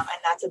 And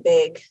that's a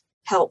big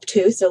help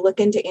too. So look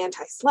into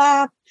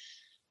anti-SLAPP.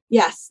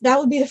 Yes, that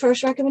would be the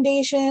first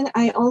recommendation.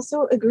 I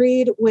also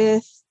agreed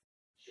with,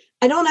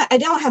 I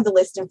don't have the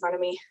list in front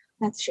of me.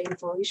 That's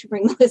shameful. You should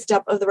bring the list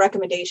up of the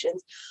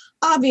recommendations.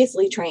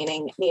 Obviously,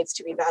 training needs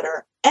to be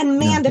better and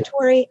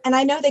mandatory. And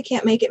I know they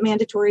can't make it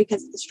mandatory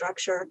because of the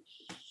structure.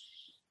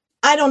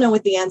 I don't know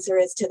what the answer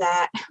is to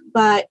that.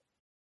 But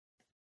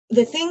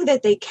the thing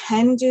that they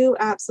can do,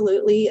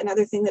 absolutely,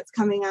 another thing that's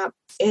coming up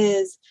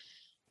is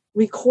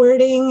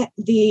recording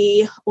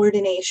the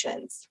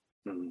ordinations.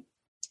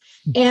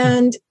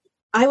 And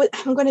I'm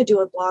going to do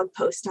a blog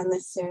post on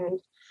this soon,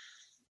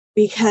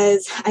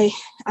 because I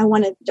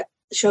want to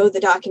show the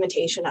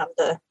documentation of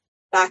the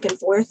back and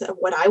forth of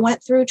what I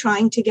went through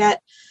trying to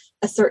get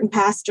a certain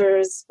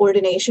pastor's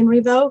ordination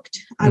revoked.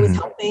 I was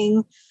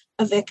helping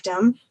a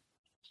victim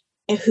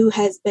who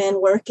has been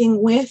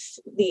working with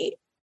the,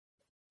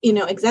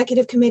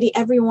 executive committee,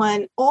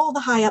 everyone, all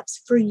the high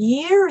ups for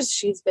years.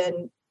 She's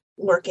been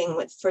working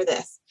with for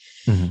this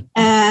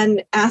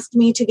and asked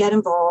me to get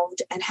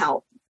involved and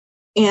help.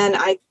 And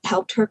I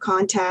helped her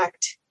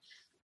contact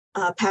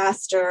a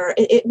pastor.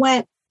 It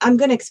went, I'm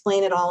going to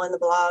explain it all in the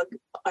blog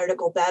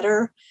article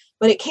better,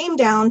 but it came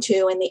down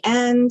to, in the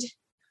end,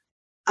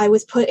 I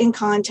was put in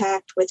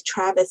contact with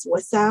Travis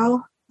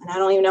Wassow, and I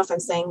don't even know if I'm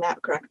saying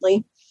that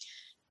correctly,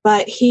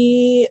 but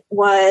he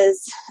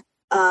was,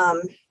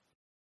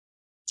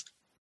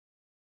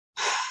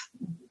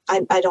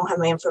 I don't have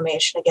my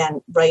information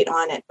again right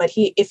on it, but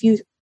if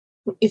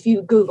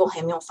you Google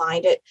him, you'll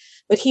find it.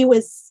 But he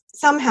was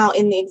somehow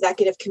in the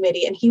executive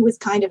committee, and he was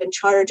kind of in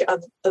charge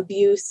of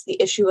abuse, the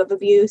issue of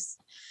abuse.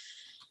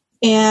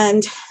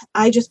 And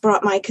I just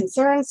brought my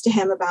concerns to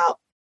him about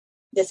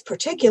this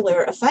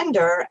particular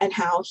offender and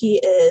how he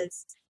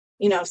is,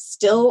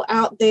 still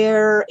out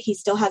there. He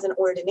still has an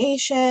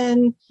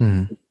ordination.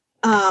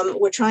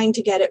 We're trying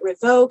to get it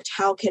revoked.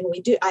 How can we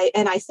do?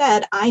 I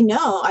said, I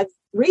know I've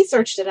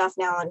researched enough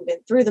now and been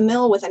through the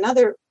mill with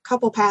another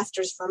couple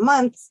pastors for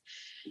months.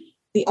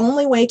 The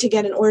only way to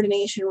get an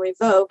ordination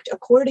revoked,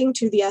 according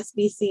to the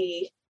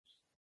SBC,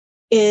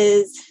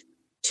 is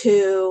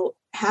to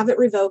have it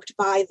revoked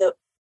by the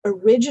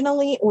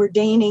originally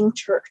ordaining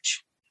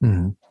church.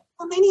 Well,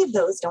 many of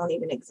those don't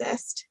even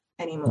exist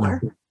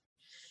anymore.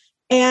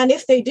 And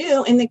if they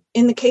do,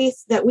 in the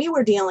case that we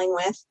were dealing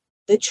with,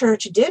 the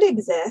church did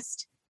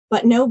exist,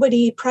 but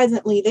nobody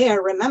presently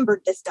there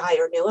remembered this guy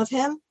or knew of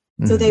him.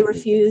 So they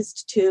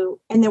refused to,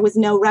 and there was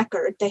no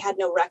record. They had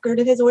no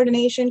record of his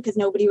ordination because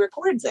nobody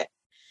records it.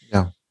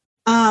 Yeah.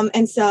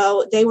 And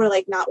so they were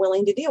not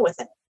willing to deal with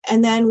it.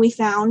 And then we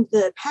found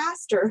the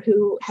pastor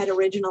who had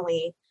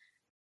originally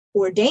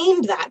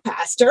ordained that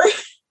pastor,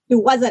 who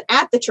wasn't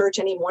at the church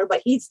anymore,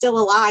 but he's still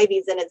alive.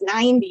 He's in his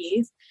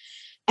 90s.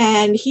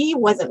 And he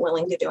wasn't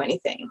willing to do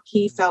anything.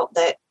 He felt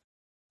that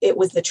it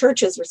was the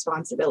church's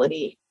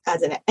responsibility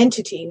as an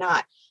entity,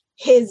 not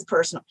his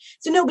personal.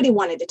 So nobody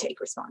wanted to take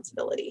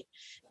responsibility.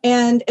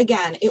 And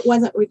again, it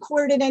wasn't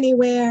recorded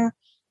anywhere.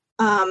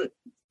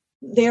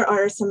 There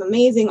are some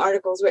amazing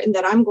articles written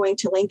that I'm going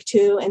to link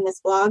to in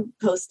this blog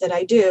post that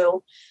I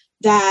do,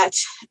 that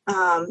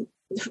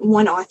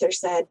one author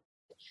said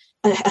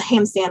a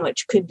ham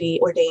sandwich could be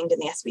ordained in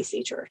the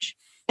SBC church.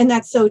 And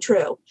that's so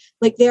true.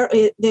 There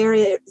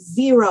are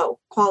zero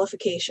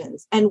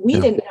qualifications. And we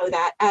didn't know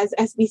that as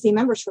SBC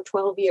members for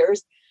 12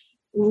 years.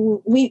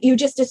 You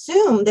just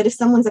assume that if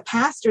someone's a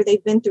pastor,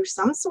 they've been through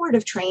some sort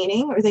of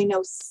training, or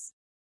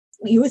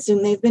you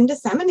assume they've been to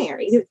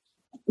seminary.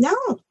 No,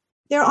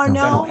 there are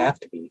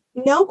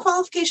no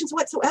qualifications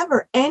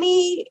whatsoever.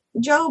 Any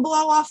Joe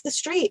Blow off the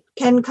street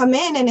can come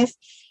in, and if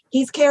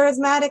he's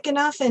charismatic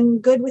enough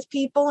and good with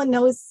people and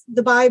knows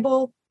the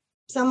Bible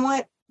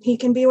somewhat, he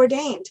can be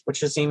ordained.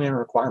 Which isn't even a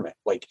requirement.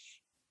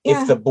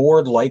 If the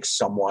board likes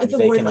someone,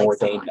 they can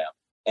ordain them.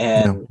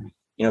 And,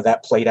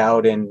 that played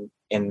out in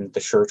the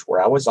church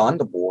where I was on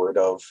the board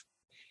of,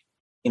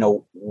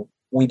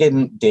 we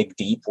didn't dig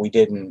deep. We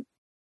didn't,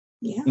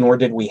 nor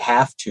did we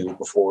have to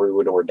before we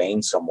would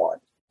ordain someone.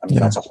 I mean,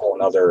 that's a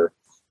whole other,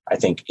 I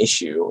think,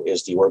 issue,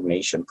 is the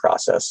ordination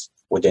process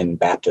within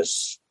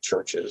Baptist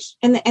churches.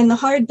 And the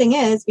hard thing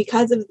is,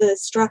 because of the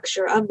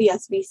structure of the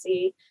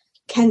SBC,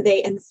 can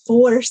they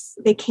enforce?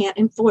 They can't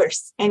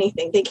enforce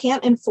anything. They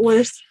can't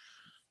enforce,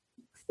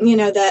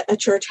 that a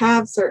church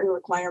have certain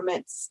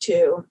requirements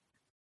to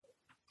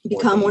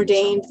become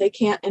ordained. They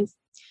can't,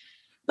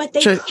 but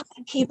they can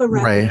keep a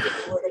record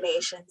of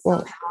ordination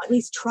somehow, at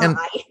least try.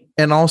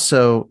 And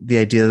also the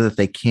idea that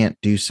they can't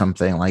do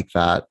something like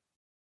that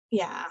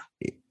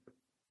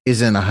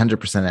isn't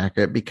 100%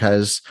 accurate,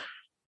 because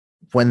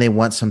when they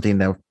want something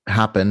to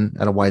happen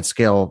at a wide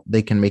scale,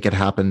 they can make it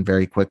happen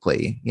very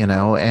quickly,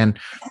 and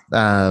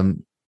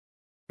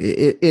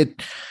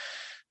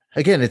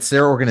again, it's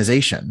their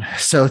organization.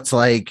 So it's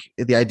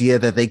the idea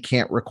that they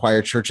can't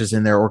require churches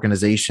in their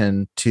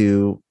organization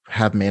to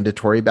have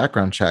mandatory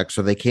background checks,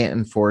 or they can't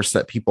enforce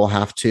that people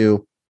have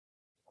to,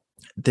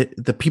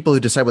 the people who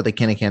decide what they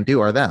can and can't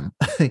do are them.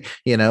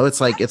 It's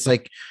like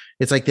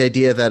the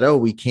idea that,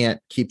 we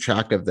can't keep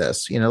track of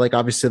this,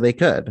 obviously they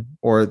could,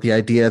 or the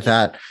idea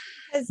that,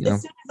 as soon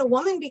as a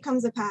woman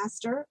becomes a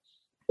pastor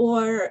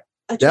or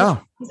a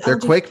they're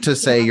quick to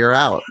say you're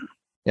out.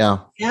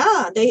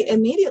 They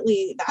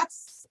immediately,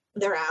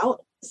 they're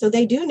out. So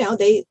they do know,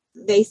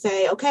 they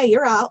say, okay,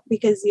 you're out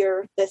because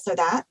you're this or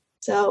that.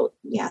 So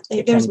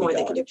there's more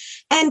they can do.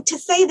 And to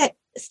say that,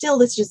 still,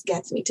 this just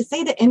gets me, to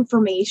say that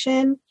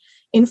information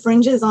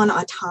infringes on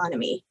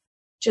autonomy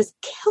just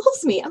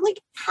kills me. I'm like,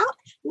 how?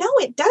 No,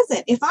 it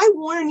doesn't. If I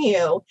warn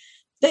you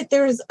that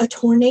there's a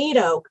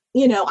tornado,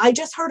 I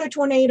just heard a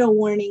tornado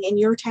warning in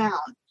your town,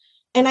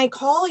 and I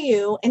call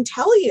you and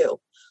tell you,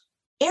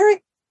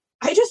 Eric,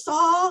 I just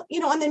saw,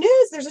 on the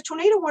news, there's a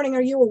tornado warning.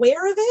 Are you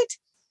aware of it?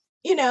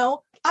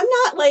 I'm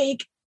not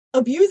like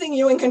abusing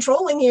you and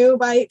controlling you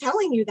by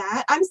telling you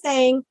that. I'm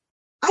saying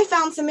I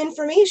found some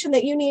information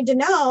that you need to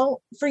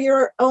know for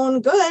your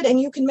own good, and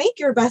you can make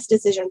your best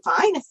decision.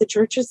 Fine. If the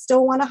churches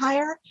still want to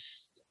hire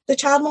the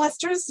child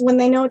molesters when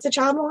they know it's a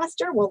child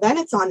molester, well, then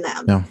it's on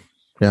them. Yeah.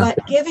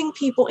 But giving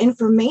people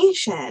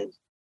information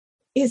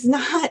is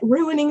not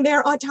ruining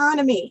their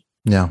autonomy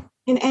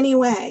in any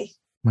way.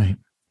 Right.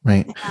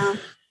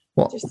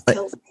 Well,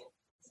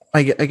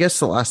 I guess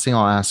the last thing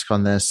I'll ask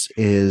on this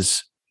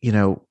is,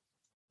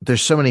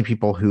 there's so many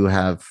people who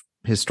have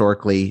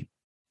historically,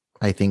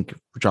 I think,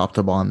 dropped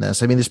the ball on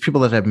this. I mean, there's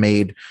people that have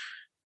made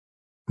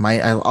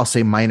I'll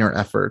say minor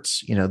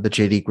efforts, the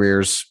JD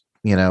Greer's,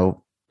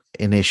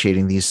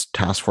 initiating these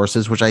task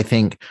forces, which I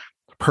think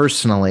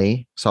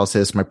personally, so I'll say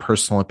this is my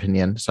personal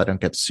opinion, so I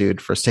don't get sued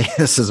for saying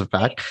this as a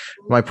fact.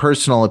 My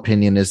personal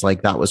opinion is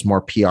like, that was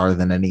more PR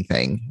than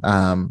anything.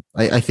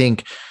 I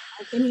think,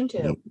 opinion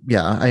too.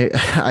 Yeah.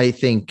 I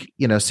think,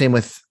 same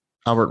with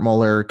Albert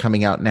Mohler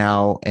coming out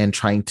now and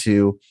trying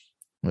to,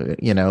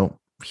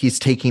 he's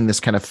taking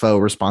this kind of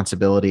faux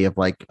responsibility of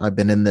like, I've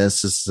been in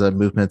this is a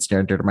movement that's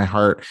near and dear to my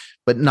heart,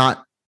 but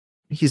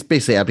he's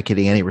basically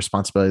advocating any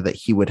responsibility that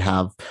he would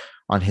have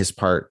on his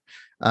part.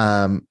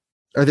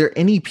 Are there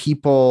any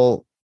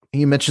people,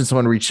 you mentioned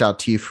someone reached out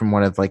to you from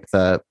one of like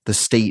the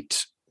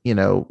state,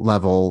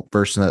 level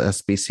version of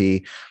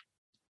SBC.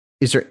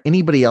 Is there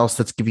anybody else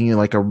that's giving you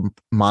like a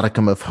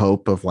modicum of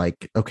hope of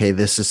like, okay,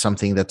 this is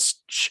something that's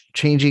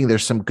changing.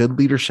 There's some good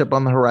leadership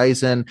on the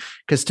horizon.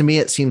 Because to me,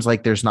 it seems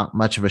like there's not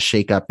much of a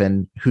shakeup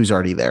in who's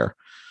already there.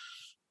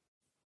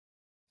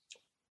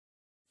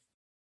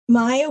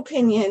 My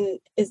opinion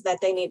is that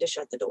they need to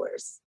shut the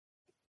doors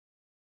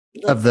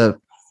of the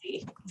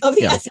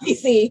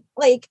SBC.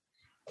 Like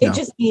it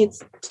just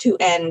needs to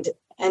end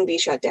and be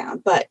shut down.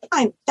 But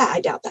I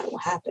doubt that will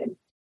happen.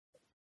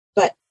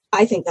 But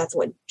I think that's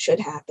what should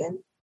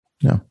happen.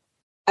 Yeah.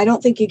 I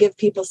don't think you give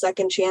people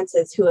second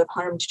chances who have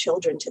harmed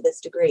children to this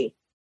degree.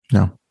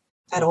 No.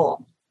 At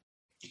all.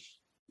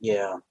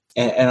 Yeah.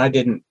 And I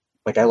didn't,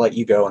 like, I let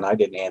you go and I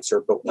didn't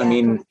answer, but I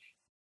mean,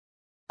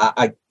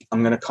 I'm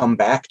going to come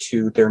back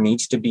to, there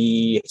needs to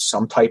be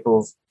some type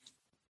of,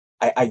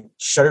 I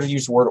should have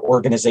used the word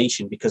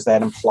organization because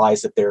that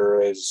implies that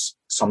there is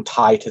some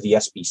tie to the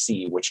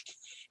SBC, which,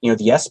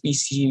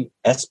 the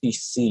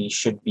SBC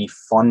should be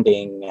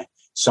funding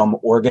some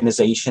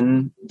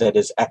organization that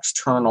is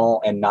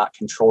external and not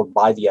controlled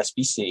by the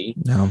SBC.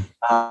 No.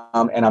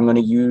 And I'm going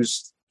to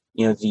use,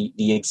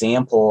 the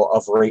example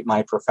of Rate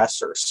My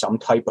Professor, some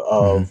type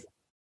of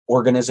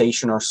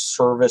organization or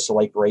service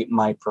like Rate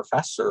My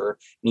Professor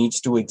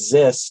needs to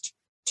exist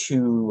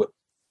to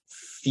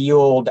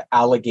field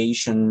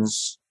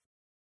allegations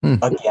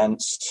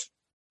against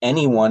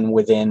anyone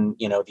within,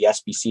 the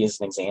SBC as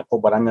an example,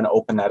 but I'm going to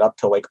open that up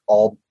to like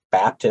all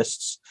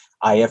Baptists,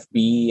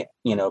 IFB,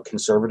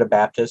 conservative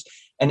Baptist,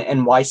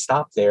 and why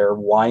stop there?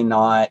 Why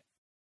not,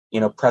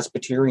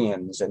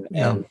 Presbyterians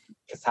and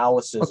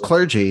Catholicism? Well,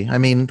 clergy. I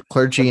mean,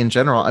 clergy in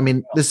general. I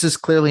mean, this is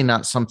clearly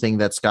not something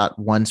that's got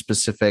one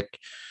specific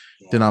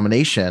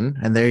denomination.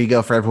 And there you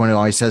go for everyone who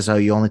always says, "Oh,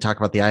 you only talk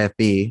about the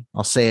IFB."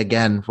 I'll say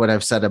again what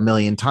I've said a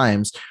million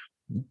times.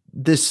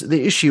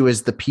 The issue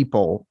is the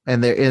people,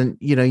 and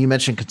you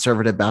mentioned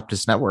Conservative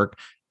Baptist Network.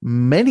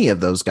 Many of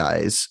those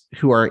guys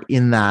who are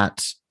in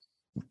that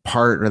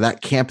part or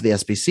that camp of the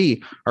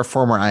SBC are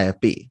former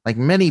IFB. Like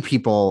many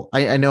people,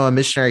 I know a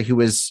missionary who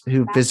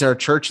visited our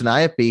church in the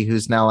IFB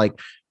who's now like,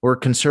 we're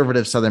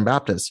conservative Southern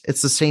Baptists.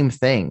 It's the same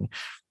thing,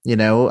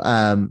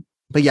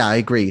 but yeah, I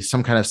agree.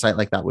 Some kind of site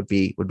like that would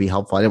be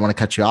helpful. I didn't want to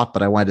cut you off,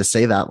 but I wanted to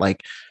say that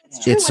like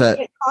it's when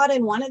they get caught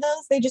in one of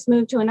those, they just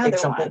move to another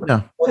one.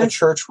 No. Or the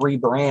church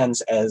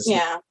rebrands as,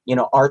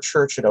 our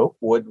church at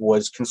Oakwood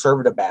was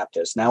Conservative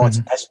Baptist. Now it's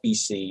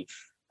SBC.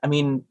 I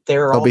mean,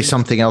 there'll be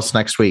something else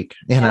next week.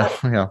 These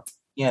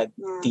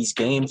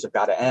games have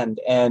got to end.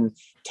 And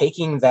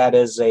taking that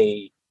as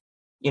a,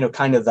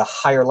 kind of the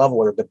higher level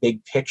or the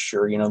big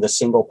picture, the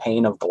single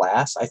pane of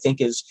glass, I think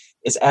is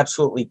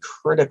absolutely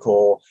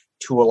critical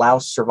to allow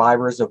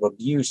survivors of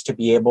abuse to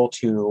be able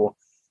to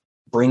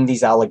bring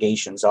these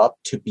allegations up,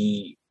 to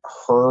be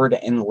heard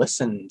and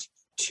listened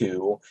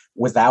to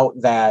without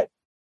that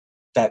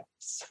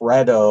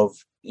threat of,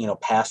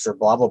 pastor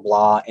blah, blah,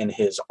 blah, and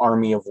his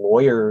army of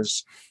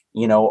lawyers,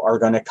 are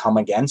going to come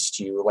against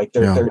you. Like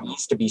there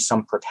needs to be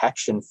some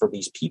protection for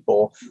these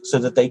people so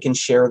that they can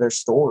share their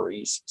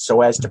stories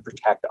so as to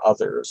protect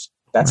others.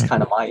 That's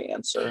kind of my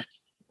answer.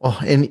 Well,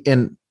 and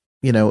in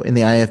the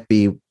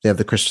IFB, they have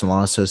the Christian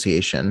Law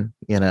Association,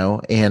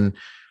 and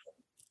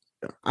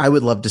I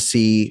would love to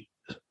see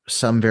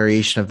some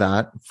variation of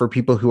that for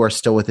people who are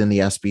still within the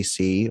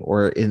SBC,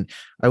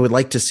 I would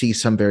like to see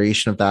some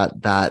variation of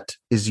that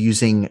is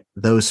using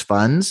those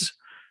funds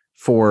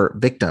for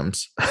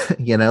victims,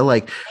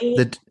 like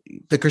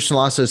the Christian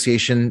Law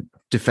Association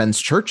defends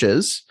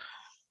churches,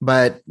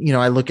 But,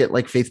 I look at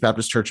like Faith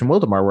Baptist Church in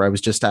Wildomar, where I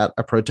was just at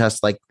a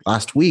protest like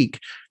last week.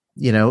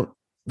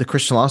 The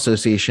Christian Law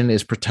Association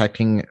is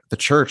protecting the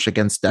church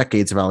against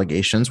decades of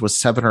allegations, with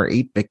 7 or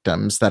 8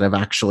 victims that have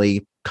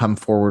actually come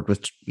forward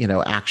with,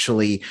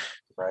 actually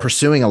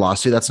pursuing a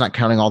lawsuit. That's not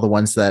counting all the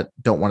ones that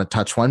don't want to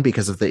touch one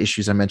because of the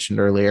issues I mentioned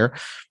earlier.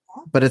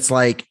 But it's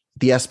like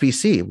the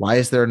SBC. Why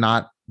is there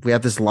not, we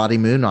have this Lottie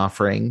Moon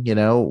offering,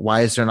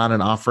 why is there not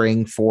an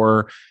offering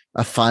for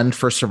a fund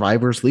for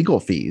survivors' legal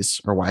fees?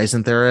 Or why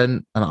isn't there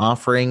an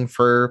offering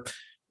for,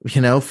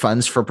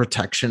 funds for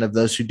protection of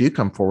those who do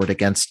come forward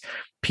against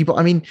people?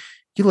 I mean,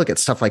 you look at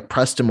stuff like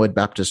Prestonwood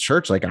Baptist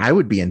Church, like I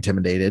would be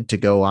intimidated to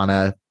go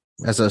on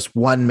as a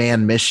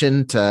one-man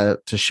mission to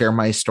share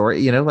my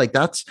story,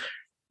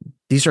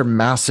 these are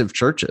massive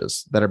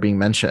churches that are being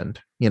mentioned,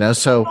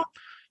 so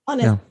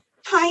on a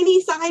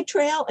tiny side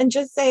trail, and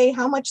just say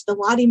how much the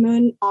Lottie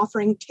Moon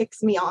offering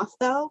ticks me off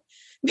though,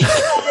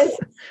 because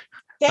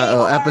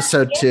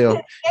episode 2.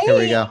 Here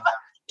we go.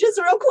 Just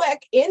real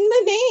quick, in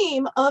the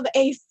name of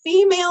a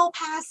female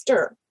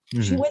pastor.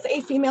 Mm-hmm. She was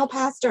a female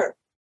pastor.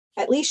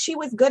 At least she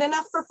was good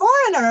enough for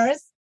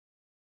foreigners.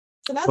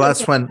 Well,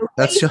 that's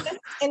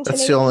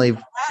the only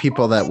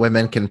people that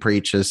women can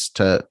preach is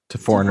to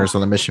foreigners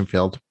on the mission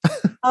field.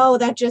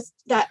 But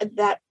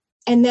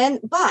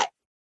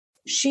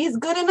she's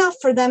good enough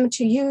for them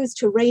to use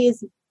to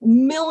raise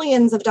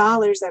millions of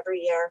dollars every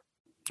year.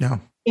 Yeah.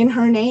 In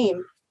her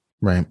name.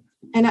 Right.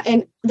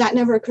 And that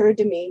never occurred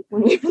to me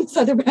when we were in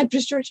Southern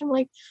Baptist Church. I'm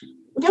like,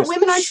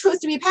 women aren't supposed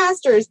to be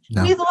pastors.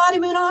 No. We have the Lottie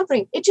Moon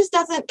offering. It just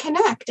doesn't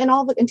connect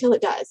until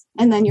it does.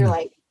 And then you're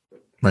like,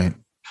 right.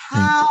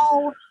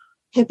 How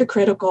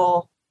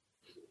hypocritical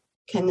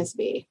can this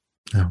be?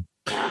 Yeah.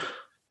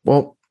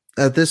 Well,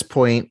 at this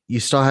point, you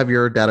still have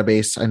your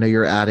database. I know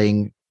you're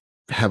adding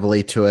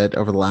heavily to it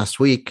over the last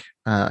week.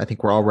 I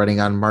think we're all running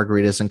on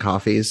margaritas and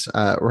coffees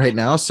right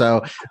now.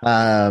 So,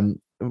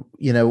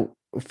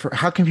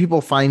 how can people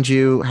find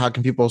you? How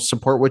can people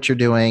support what you're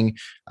doing?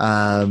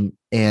 And,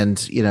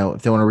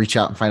 if they want to reach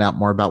out and find out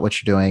more about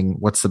what you're doing,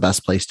 what's the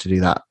best place to do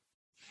that?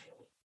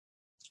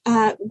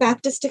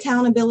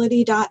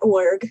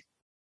 BaptistAccountability.org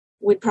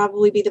would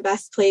probably be the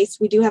best place.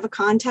 We do have a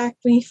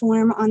contact me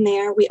form on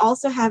there. We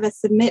also have a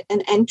submit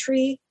an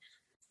entry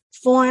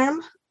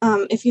form.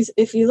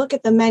 If you look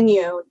at the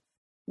menu,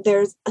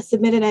 there's a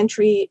submit an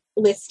entry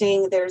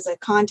listing. There's a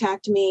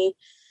contact me.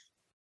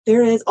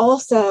 There is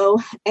also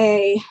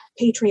a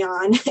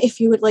Patreon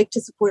if you would like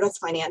to support us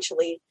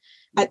financially.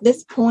 At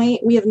this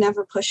point, we have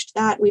never pushed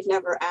that. We've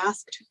never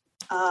asked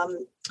or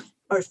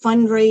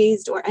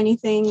fundraised or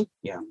anything.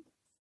 Yeah.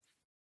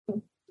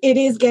 It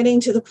is getting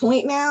to the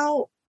point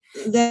now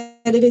that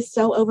it is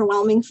so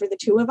overwhelming for the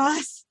two of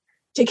us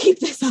to keep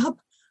this up.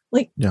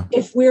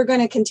 If we're going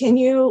to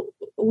continue,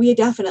 we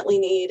definitely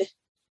need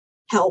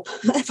help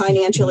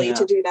financially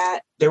to do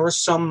that. There was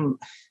some,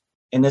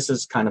 and this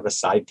is kind of a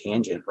side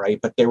tangent, right?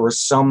 But there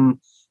was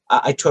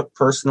I took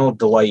personal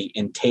delight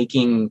in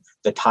taking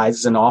the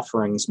tithes and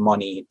offerings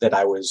money that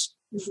I was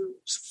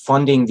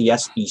funding the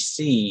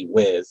SBC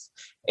with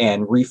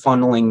and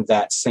refunneling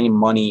that same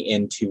money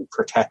into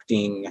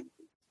protecting,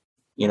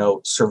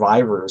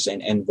 survivors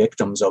and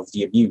victims of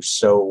the abuse.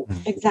 So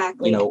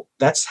exactly,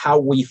 that's how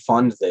we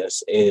fund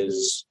this,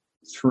 is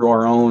through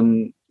our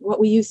own,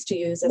 what we used to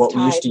use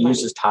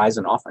as tithes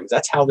and offerings.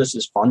 That's how this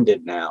is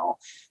funded now.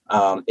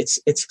 It's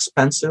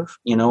expensive,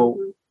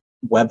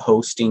 web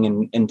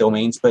hosting and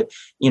domains, but,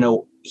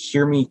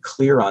 hear me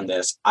clear on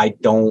this. I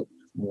don't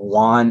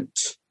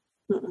want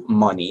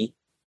money.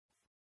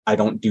 I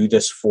don't do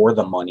this for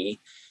the money.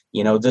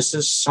 This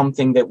is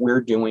something that we're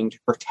doing to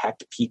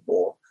protect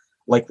people.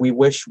 Like we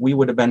wish we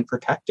would have been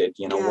protected,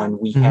 when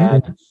we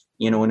had,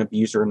 an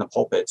abuser in the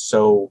pulpit.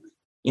 So,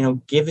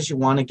 give as you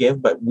want to give,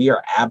 but we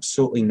are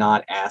absolutely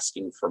not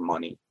asking for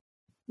money.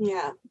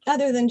 Yeah.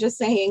 Other than just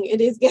saying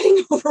it is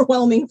getting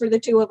overwhelming for the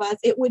two of us,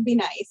 it would be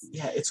nice.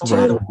 Yeah, it's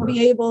to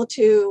be able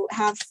to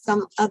have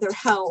some other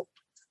help,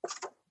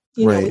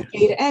 with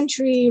data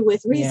entry,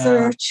 with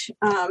research,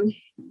 things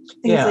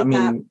like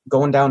that.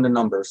 Going down to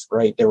numbers,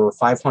 right? There were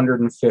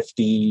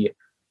 550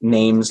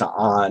 names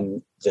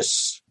on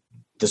this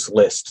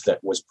list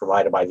that was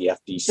provided by the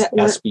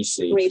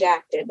SBC.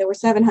 Redacted. There were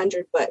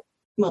 700, but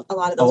a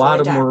lot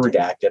of them were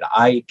redacted.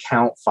 I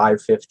count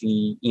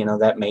 550,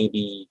 that may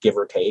be give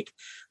or take.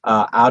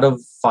 Out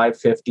of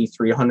 550,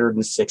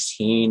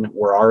 316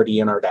 were already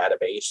in our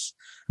database.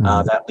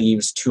 That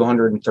leaves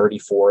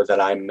 234 that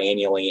I'm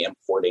manually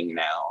importing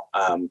now.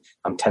 I'm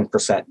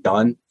 10%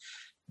 done.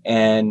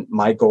 And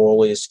my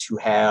goal is to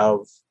have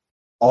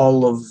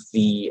all of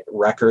the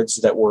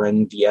records that were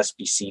in the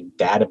SBC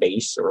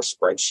database or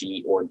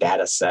spreadsheet or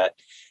data set,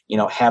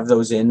 have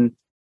those in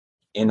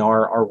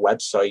our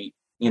website,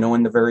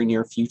 in the very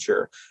near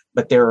future.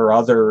 But there are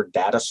other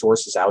data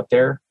sources out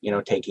there,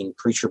 taking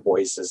Preacher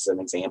Boys as an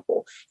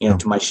example.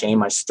 To my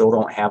shame, I still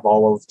don't have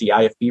all of the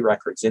IFB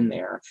records in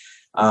there.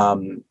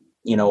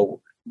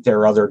 there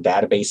are other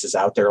databases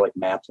out there like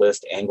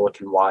MapList,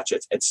 Anglican Watch,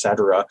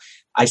 etc.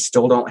 I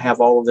still don't have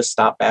all of the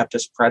Stop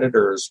Baptist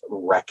Predators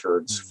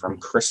records from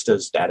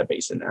Krista's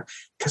database in there,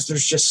 because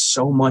there's just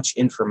so much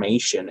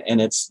information,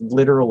 and it's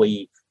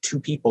literally 2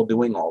 people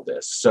doing all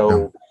this.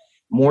 So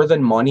more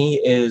than money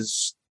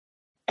is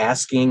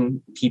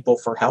asking people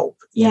for help,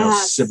 you know,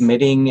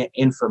 submitting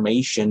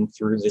information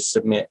through the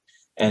submit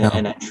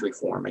and entry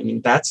form. I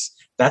mean, that's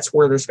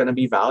where there's going to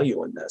be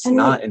value in this,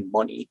 not in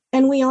money.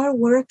 And we are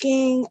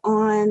working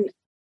on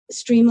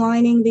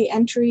streamlining the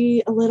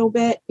entry a little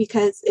bit,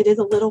 because it is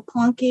a little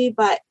clunky,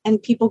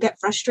 and people get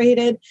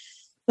frustrated.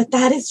 But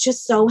that is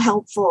just so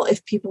helpful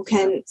if people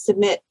can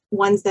submit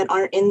ones that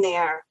aren't in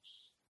there.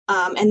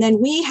 And then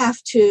we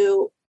have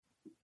to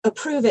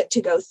approve it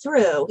to go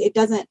through. It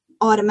doesn't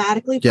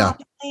automatically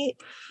populate,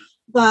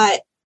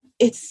 but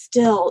it's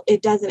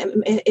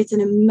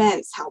an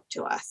immense help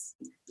to us.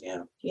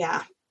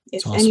 Yeah.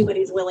 If awesome.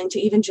 Anybody's willing to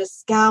even just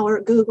scour,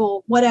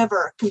 Google,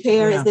 whatever,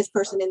 compare, is this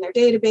person in their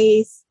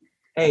database?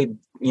 Hey,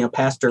 you know,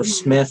 Pastor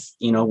Smith,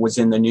 you know, was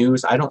in the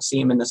news. I don't see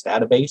him in this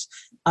database.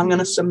 I'm going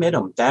to submit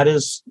him. That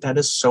is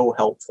so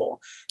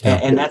helpful.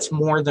 And that's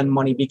more than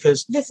money,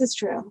 because this is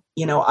true.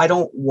 You know, I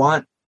don't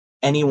want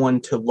anyone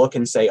to look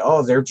and say,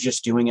 oh, they're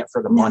just doing it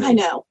for the money. I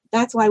know.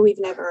 That's why we've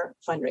never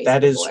fundraised.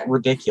 That is before.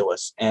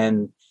 ridiculous.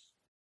 And,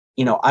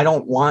 you know, I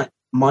don't want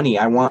money.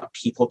 I want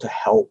people to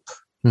help,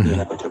 you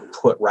know, to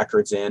put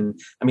records in.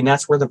 I mean,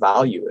 that's where the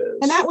value is.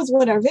 And that was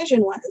what our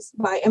vision was.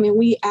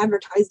 We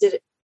advertised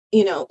it,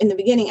 you know, in the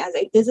beginning as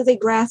this is a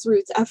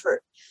grassroots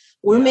effort.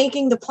 We're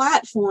making the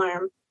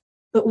platform,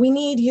 but we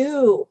need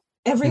you,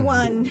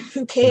 everyone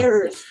who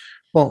cares.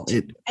 Well,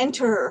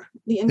 enter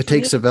the it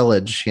takes a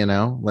village, you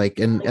know, like,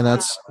 and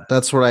that's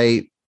what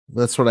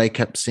I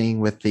kept seeing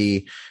with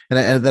and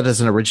that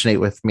doesn't originate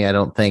with me, I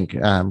don't think,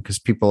 because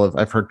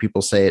I've heard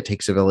people say it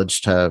takes a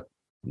village to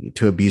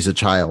abuse a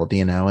child,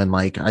 you know, and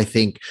like, I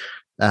think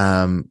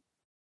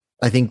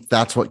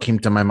that's what came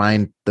to my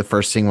mind. The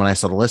first thing when I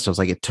saw the list, I was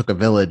like, it took a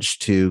village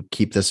to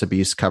keep this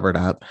abuse covered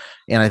up.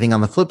 And I think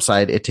on the flip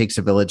side, it takes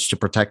a village to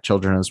protect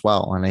children as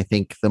well. And I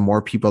think the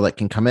more people that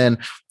can come in,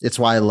 it's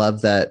why I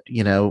love that,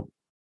 you know,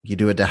 you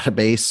do a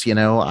database, you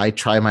know, I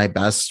try my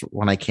best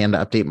when I can to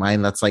update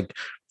mine. That's like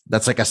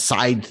a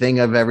side thing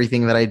of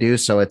everything that I do.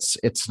 So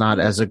it's not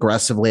as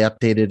aggressively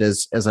updated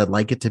as I'd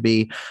like it to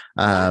be.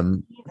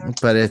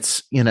 But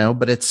it's, you know,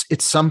 it's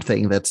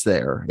something that's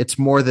there. It's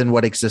more than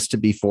what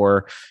existed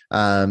before.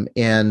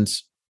 And,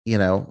 you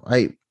know,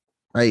 I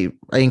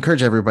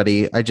encourage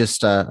everybody. I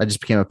just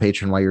became a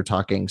patron while you're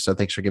talking. So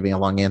thanks for giving a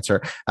long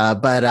answer.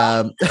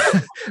 But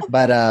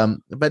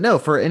no,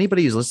 for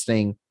anybody who's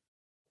listening,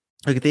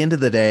 like at the end of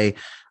the day,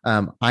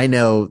 I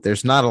know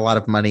there's not a lot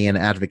of money in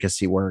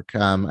advocacy work.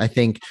 I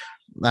think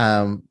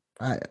I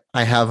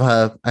have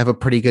a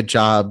pretty good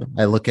job.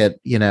 I look at,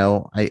 you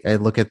know, I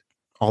look at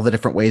all the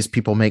different ways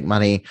people make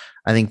money.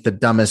 I think the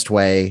dumbest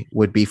way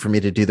would be for me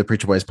to do the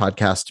Preacher Boys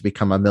podcast to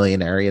become a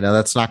millionaire. You know,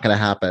 that's not going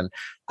to happen.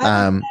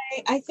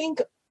 I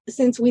think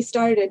since we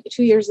started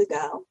 2 years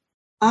ago,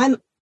 I'm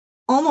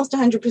almost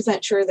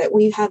 100% sure that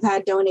we have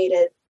had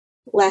donated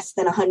less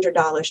than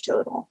 $100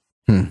 total.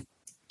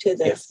 To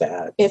this,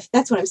 if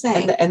that's what I'm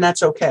saying, and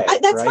that's okay.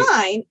 That's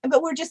fine.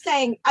 But we're just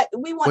saying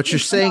we want. What you're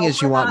saying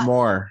is you want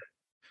more.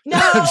 No,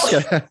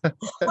 what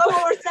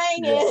we're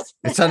saying is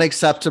it's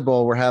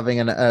unacceptable. We're having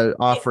an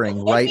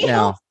offering right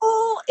now.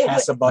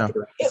 Pass a bucket.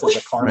 This is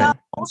a Carmen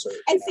concert.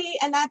 And see,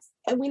 and that's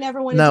we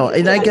never wanted. No,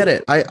 and I get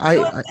it. I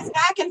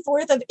back and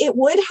forth of it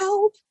would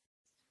help.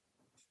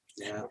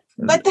 Yeah.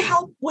 But the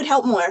help would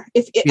help more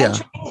if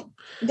entering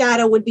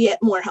data would be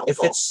more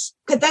helpful. Because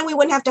then we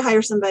wouldn't have to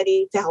hire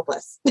somebody to help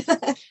us.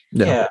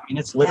 Yeah, I mean,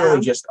 it's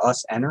literally just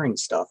us entering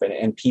stuff,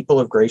 and people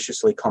have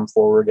graciously come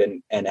forward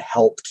and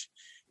helped,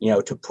 you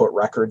know, to put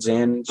records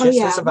in just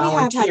as a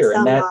volunteer,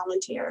 and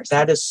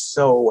that is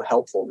so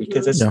helpful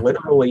because it's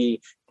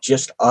literally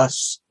just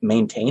us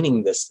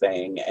maintaining this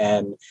thing,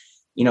 and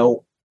you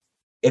know,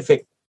 if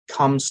it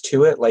comes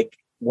to it, like.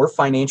 We're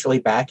financially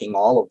backing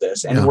all of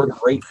this, and we're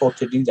grateful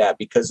to do that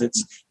because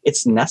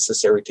it's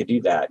necessary to do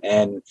that.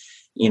 And,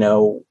 you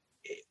know,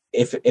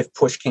 if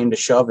push came to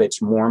shove,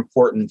 it's more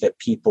important that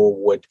people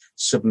would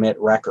submit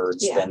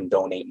records than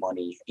donate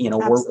money. You know,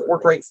 we're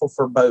grateful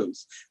for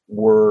both.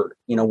 We're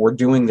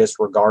doing this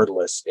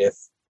regardless. If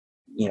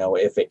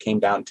it came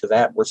down to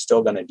that, we're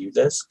still going to do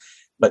this.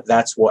 But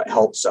that's what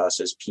helps us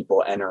is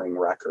people entering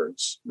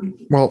records.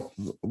 Well,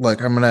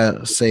 look, I'm going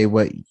to say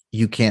what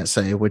you can't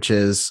say, which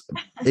is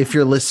if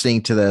you're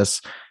listening to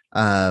this,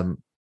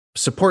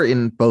 support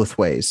in both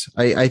ways.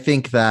 I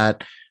think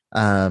that,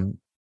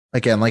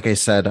 again, like I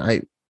said,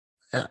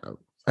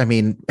 I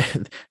mean,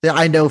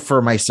 I know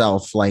for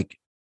myself, like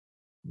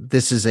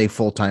this is a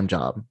full-time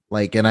job,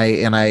 like, and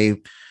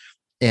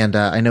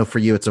I know for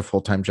you, it's a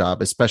full-time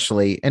job,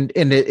 especially, and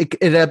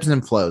it ebbs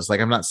and flows.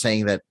 Like, I'm not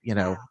saying that,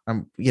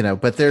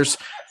 but there's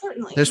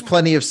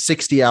plenty of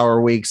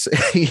 60-hour weeks,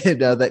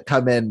 that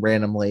come in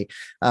randomly.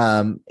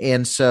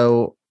 And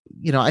so,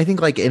 I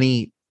think like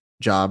any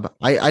job.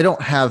 I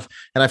don't have,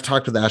 and I've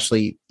talked with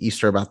Ashley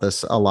Easter about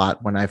this a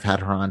lot when I've had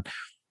her on.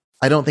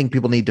 I don't think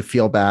people need to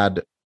feel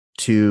bad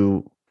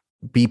to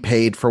be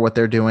paid for what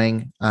they're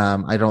doing.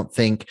 I don't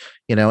think,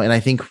 and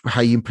I think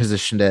how you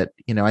positioned it,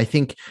 I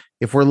think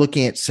if we're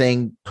looking at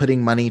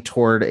putting money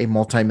toward a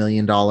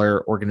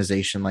multi-million-dollar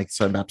organization like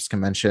Southern Baptist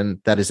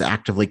Convention that is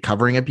actively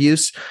covering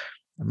abuse,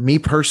 me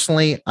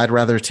personally, I'd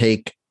rather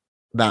take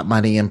that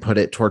money and put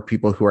it toward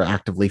people who are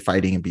actively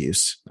fighting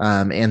abuse.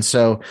 And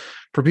so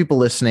for people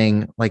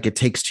listening, like, it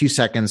takes 2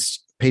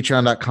 seconds,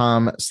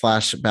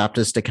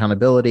 patreon.com/Baptist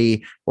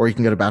Accountability, or you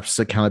can go to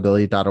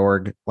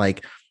baptistaccountability.org.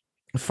 Like,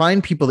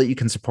 find people that you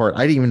can support.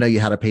 I didn't even know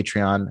you had a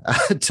Patreon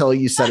until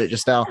you said it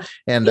just now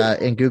and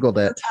Googled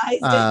it.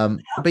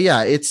 But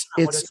yeah, it's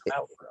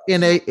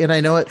and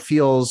I know it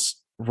feels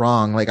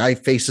wrong. Like, I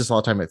face this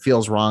all the time. It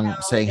feels wrong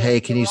saying,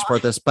 hey, can you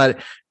support this? But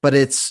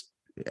it's,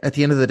 at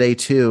the end of the day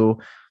too,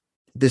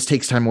 this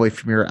takes time away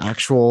from your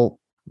actual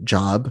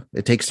job.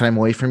 It takes time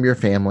away from your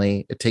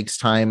family. It takes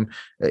time,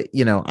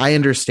 I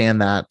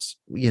understand that,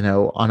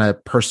 on a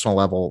personal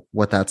level,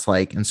 what that's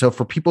like. And so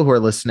for people who are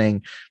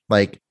listening,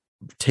 like,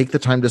 take the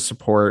time to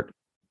support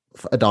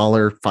 $1,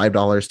 $5,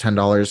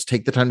 $10,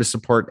 take the time to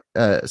support,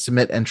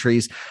 submit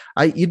entries.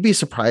 You'd be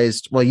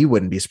surprised. Well, you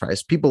wouldn't be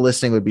surprised. People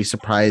listening would be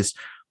surprised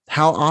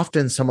how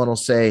often someone will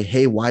say,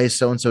 hey, why is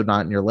so-and-so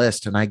not in your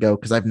list? And I go,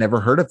 because I've never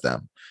heard of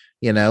them.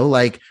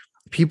 Like,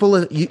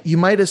 people, you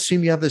might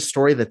assume you have this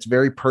story that's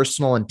very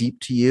personal and deep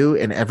to you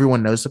and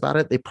everyone knows about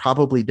it. They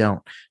probably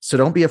don't. So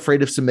don't be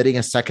afraid of submitting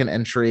a second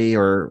entry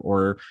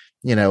or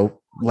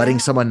letting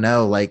someone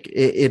know. Like,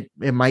 it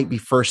might be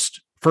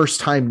first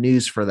time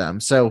news for them.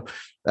 So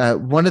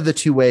one of the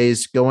two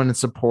ways, go in and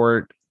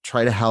support,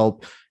 try to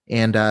help,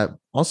 and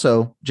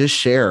also just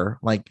share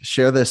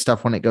this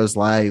stuff when it goes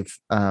live,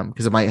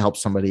 because it might help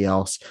somebody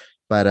else.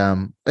 But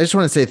I just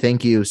want to say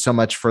thank you so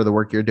much for the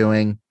work you're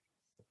doing.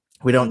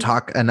 We don't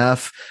talk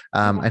enough.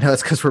 I know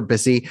it's because we're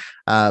busy,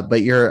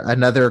 but you're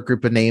another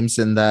group of names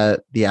in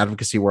the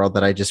advocacy world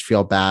that I just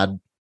feel bad,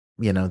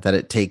 that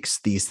it takes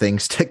these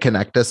things to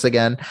connect us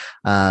again.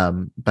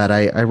 But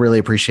I really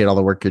appreciate all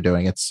the work you're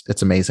doing.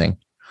 It's amazing.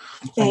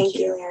 Thank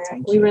you,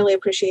 Eric. We really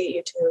appreciate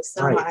you too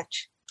so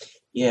much.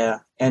 Yeah.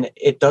 And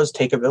it does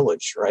take a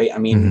village, right? I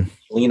mean,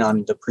 lean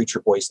on the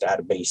Preacher Boys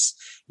database.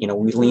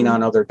 We lean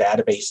on other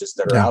databases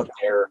that are out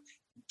there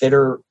that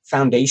are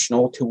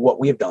foundational to what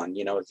we have done.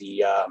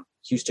 The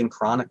Houston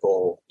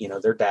Chronicle,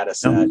 their data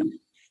set,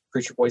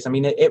 Preacher Boys. I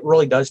mean, it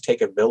really does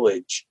take a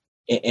village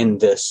in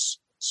this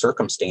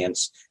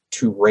circumstance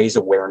to raise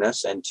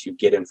awareness and to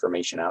get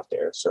information out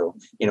there. So,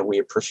 we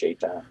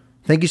appreciate that.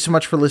 Thank you so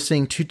much for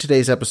listening to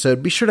today's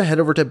episode. Be sure to head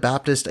over to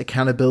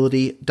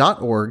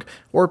baptistaccountability.org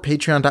or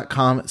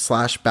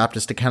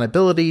patreon.com/Baptist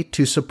Accountability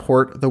to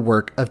support the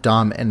work of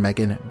Dom and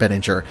Megan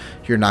Benninger.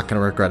 You're not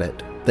going to regret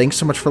it. Thanks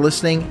so much for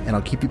listening, and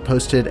I'll keep you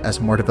posted as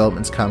more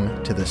developments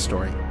come to this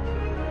story.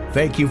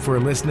 Thank you for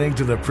listening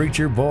to the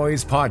Preacher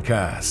Boys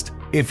podcast.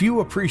 If you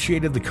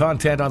appreciated the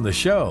content on the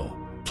show,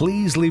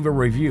 please leave a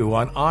review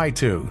on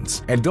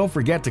iTunes. And don't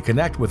forget to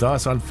connect with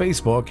us on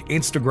Facebook,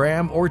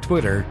 Instagram, or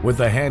Twitter with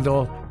the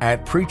handle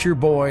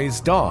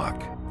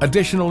 @PreacherBoysDoc.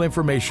 Additional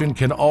information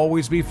can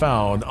always be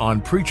found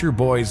on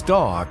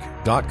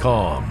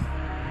PreacherBoysDoc.com.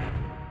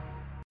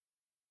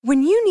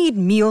 When you need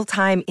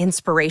mealtime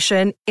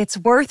inspiration, it's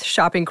worth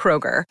shopping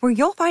Kroger, where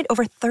you'll find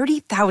over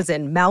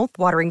 30,000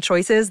 mouth-watering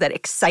choices that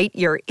excite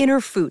your inner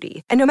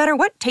foodie. And no matter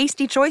what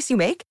tasty choice you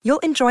make, you'll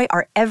enjoy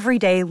our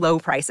everyday low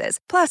prices,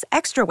 plus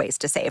extra ways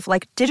to save,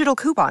 like digital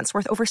coupons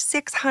worth over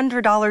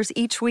 $600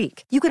 each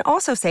week. You can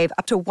also save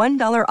up to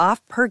 $1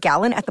 off per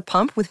gallon at the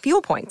pump with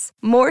fuel points.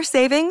 More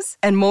savings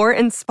and more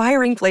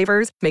inspiring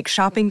flavors make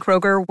shopping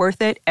Kroger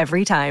worth it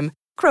every time.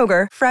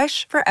 Kroger,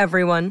 fresh for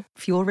everyone.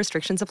 Fuel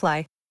restrictions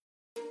apply.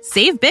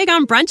 Save big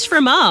on brunch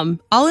for mom,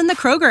 all in the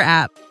Kroger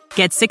app.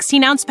 Get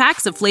 16-ounce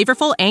packs of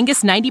flavorful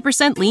Angus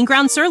 90% lean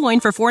ground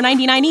sirloin for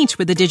 $4.99 each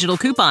with a digital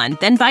coupon.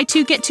 Then buy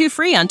 2, get 2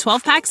 free on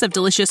 12 packs of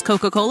delicious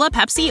Coca-Cola,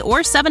 Pepsi,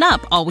 or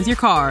 7-Up, all with your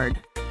card.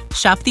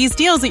 Shop these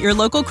deals at your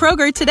local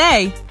Kroger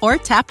today, or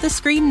tap the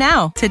screen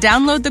now to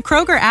download the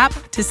Kroger app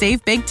to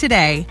save big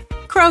today.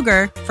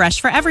 Kroger, fresh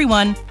for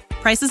everyone.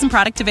 Prices and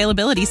product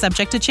availability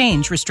subject to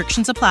change.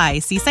 Restrictions apply.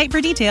 See site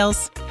for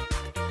details.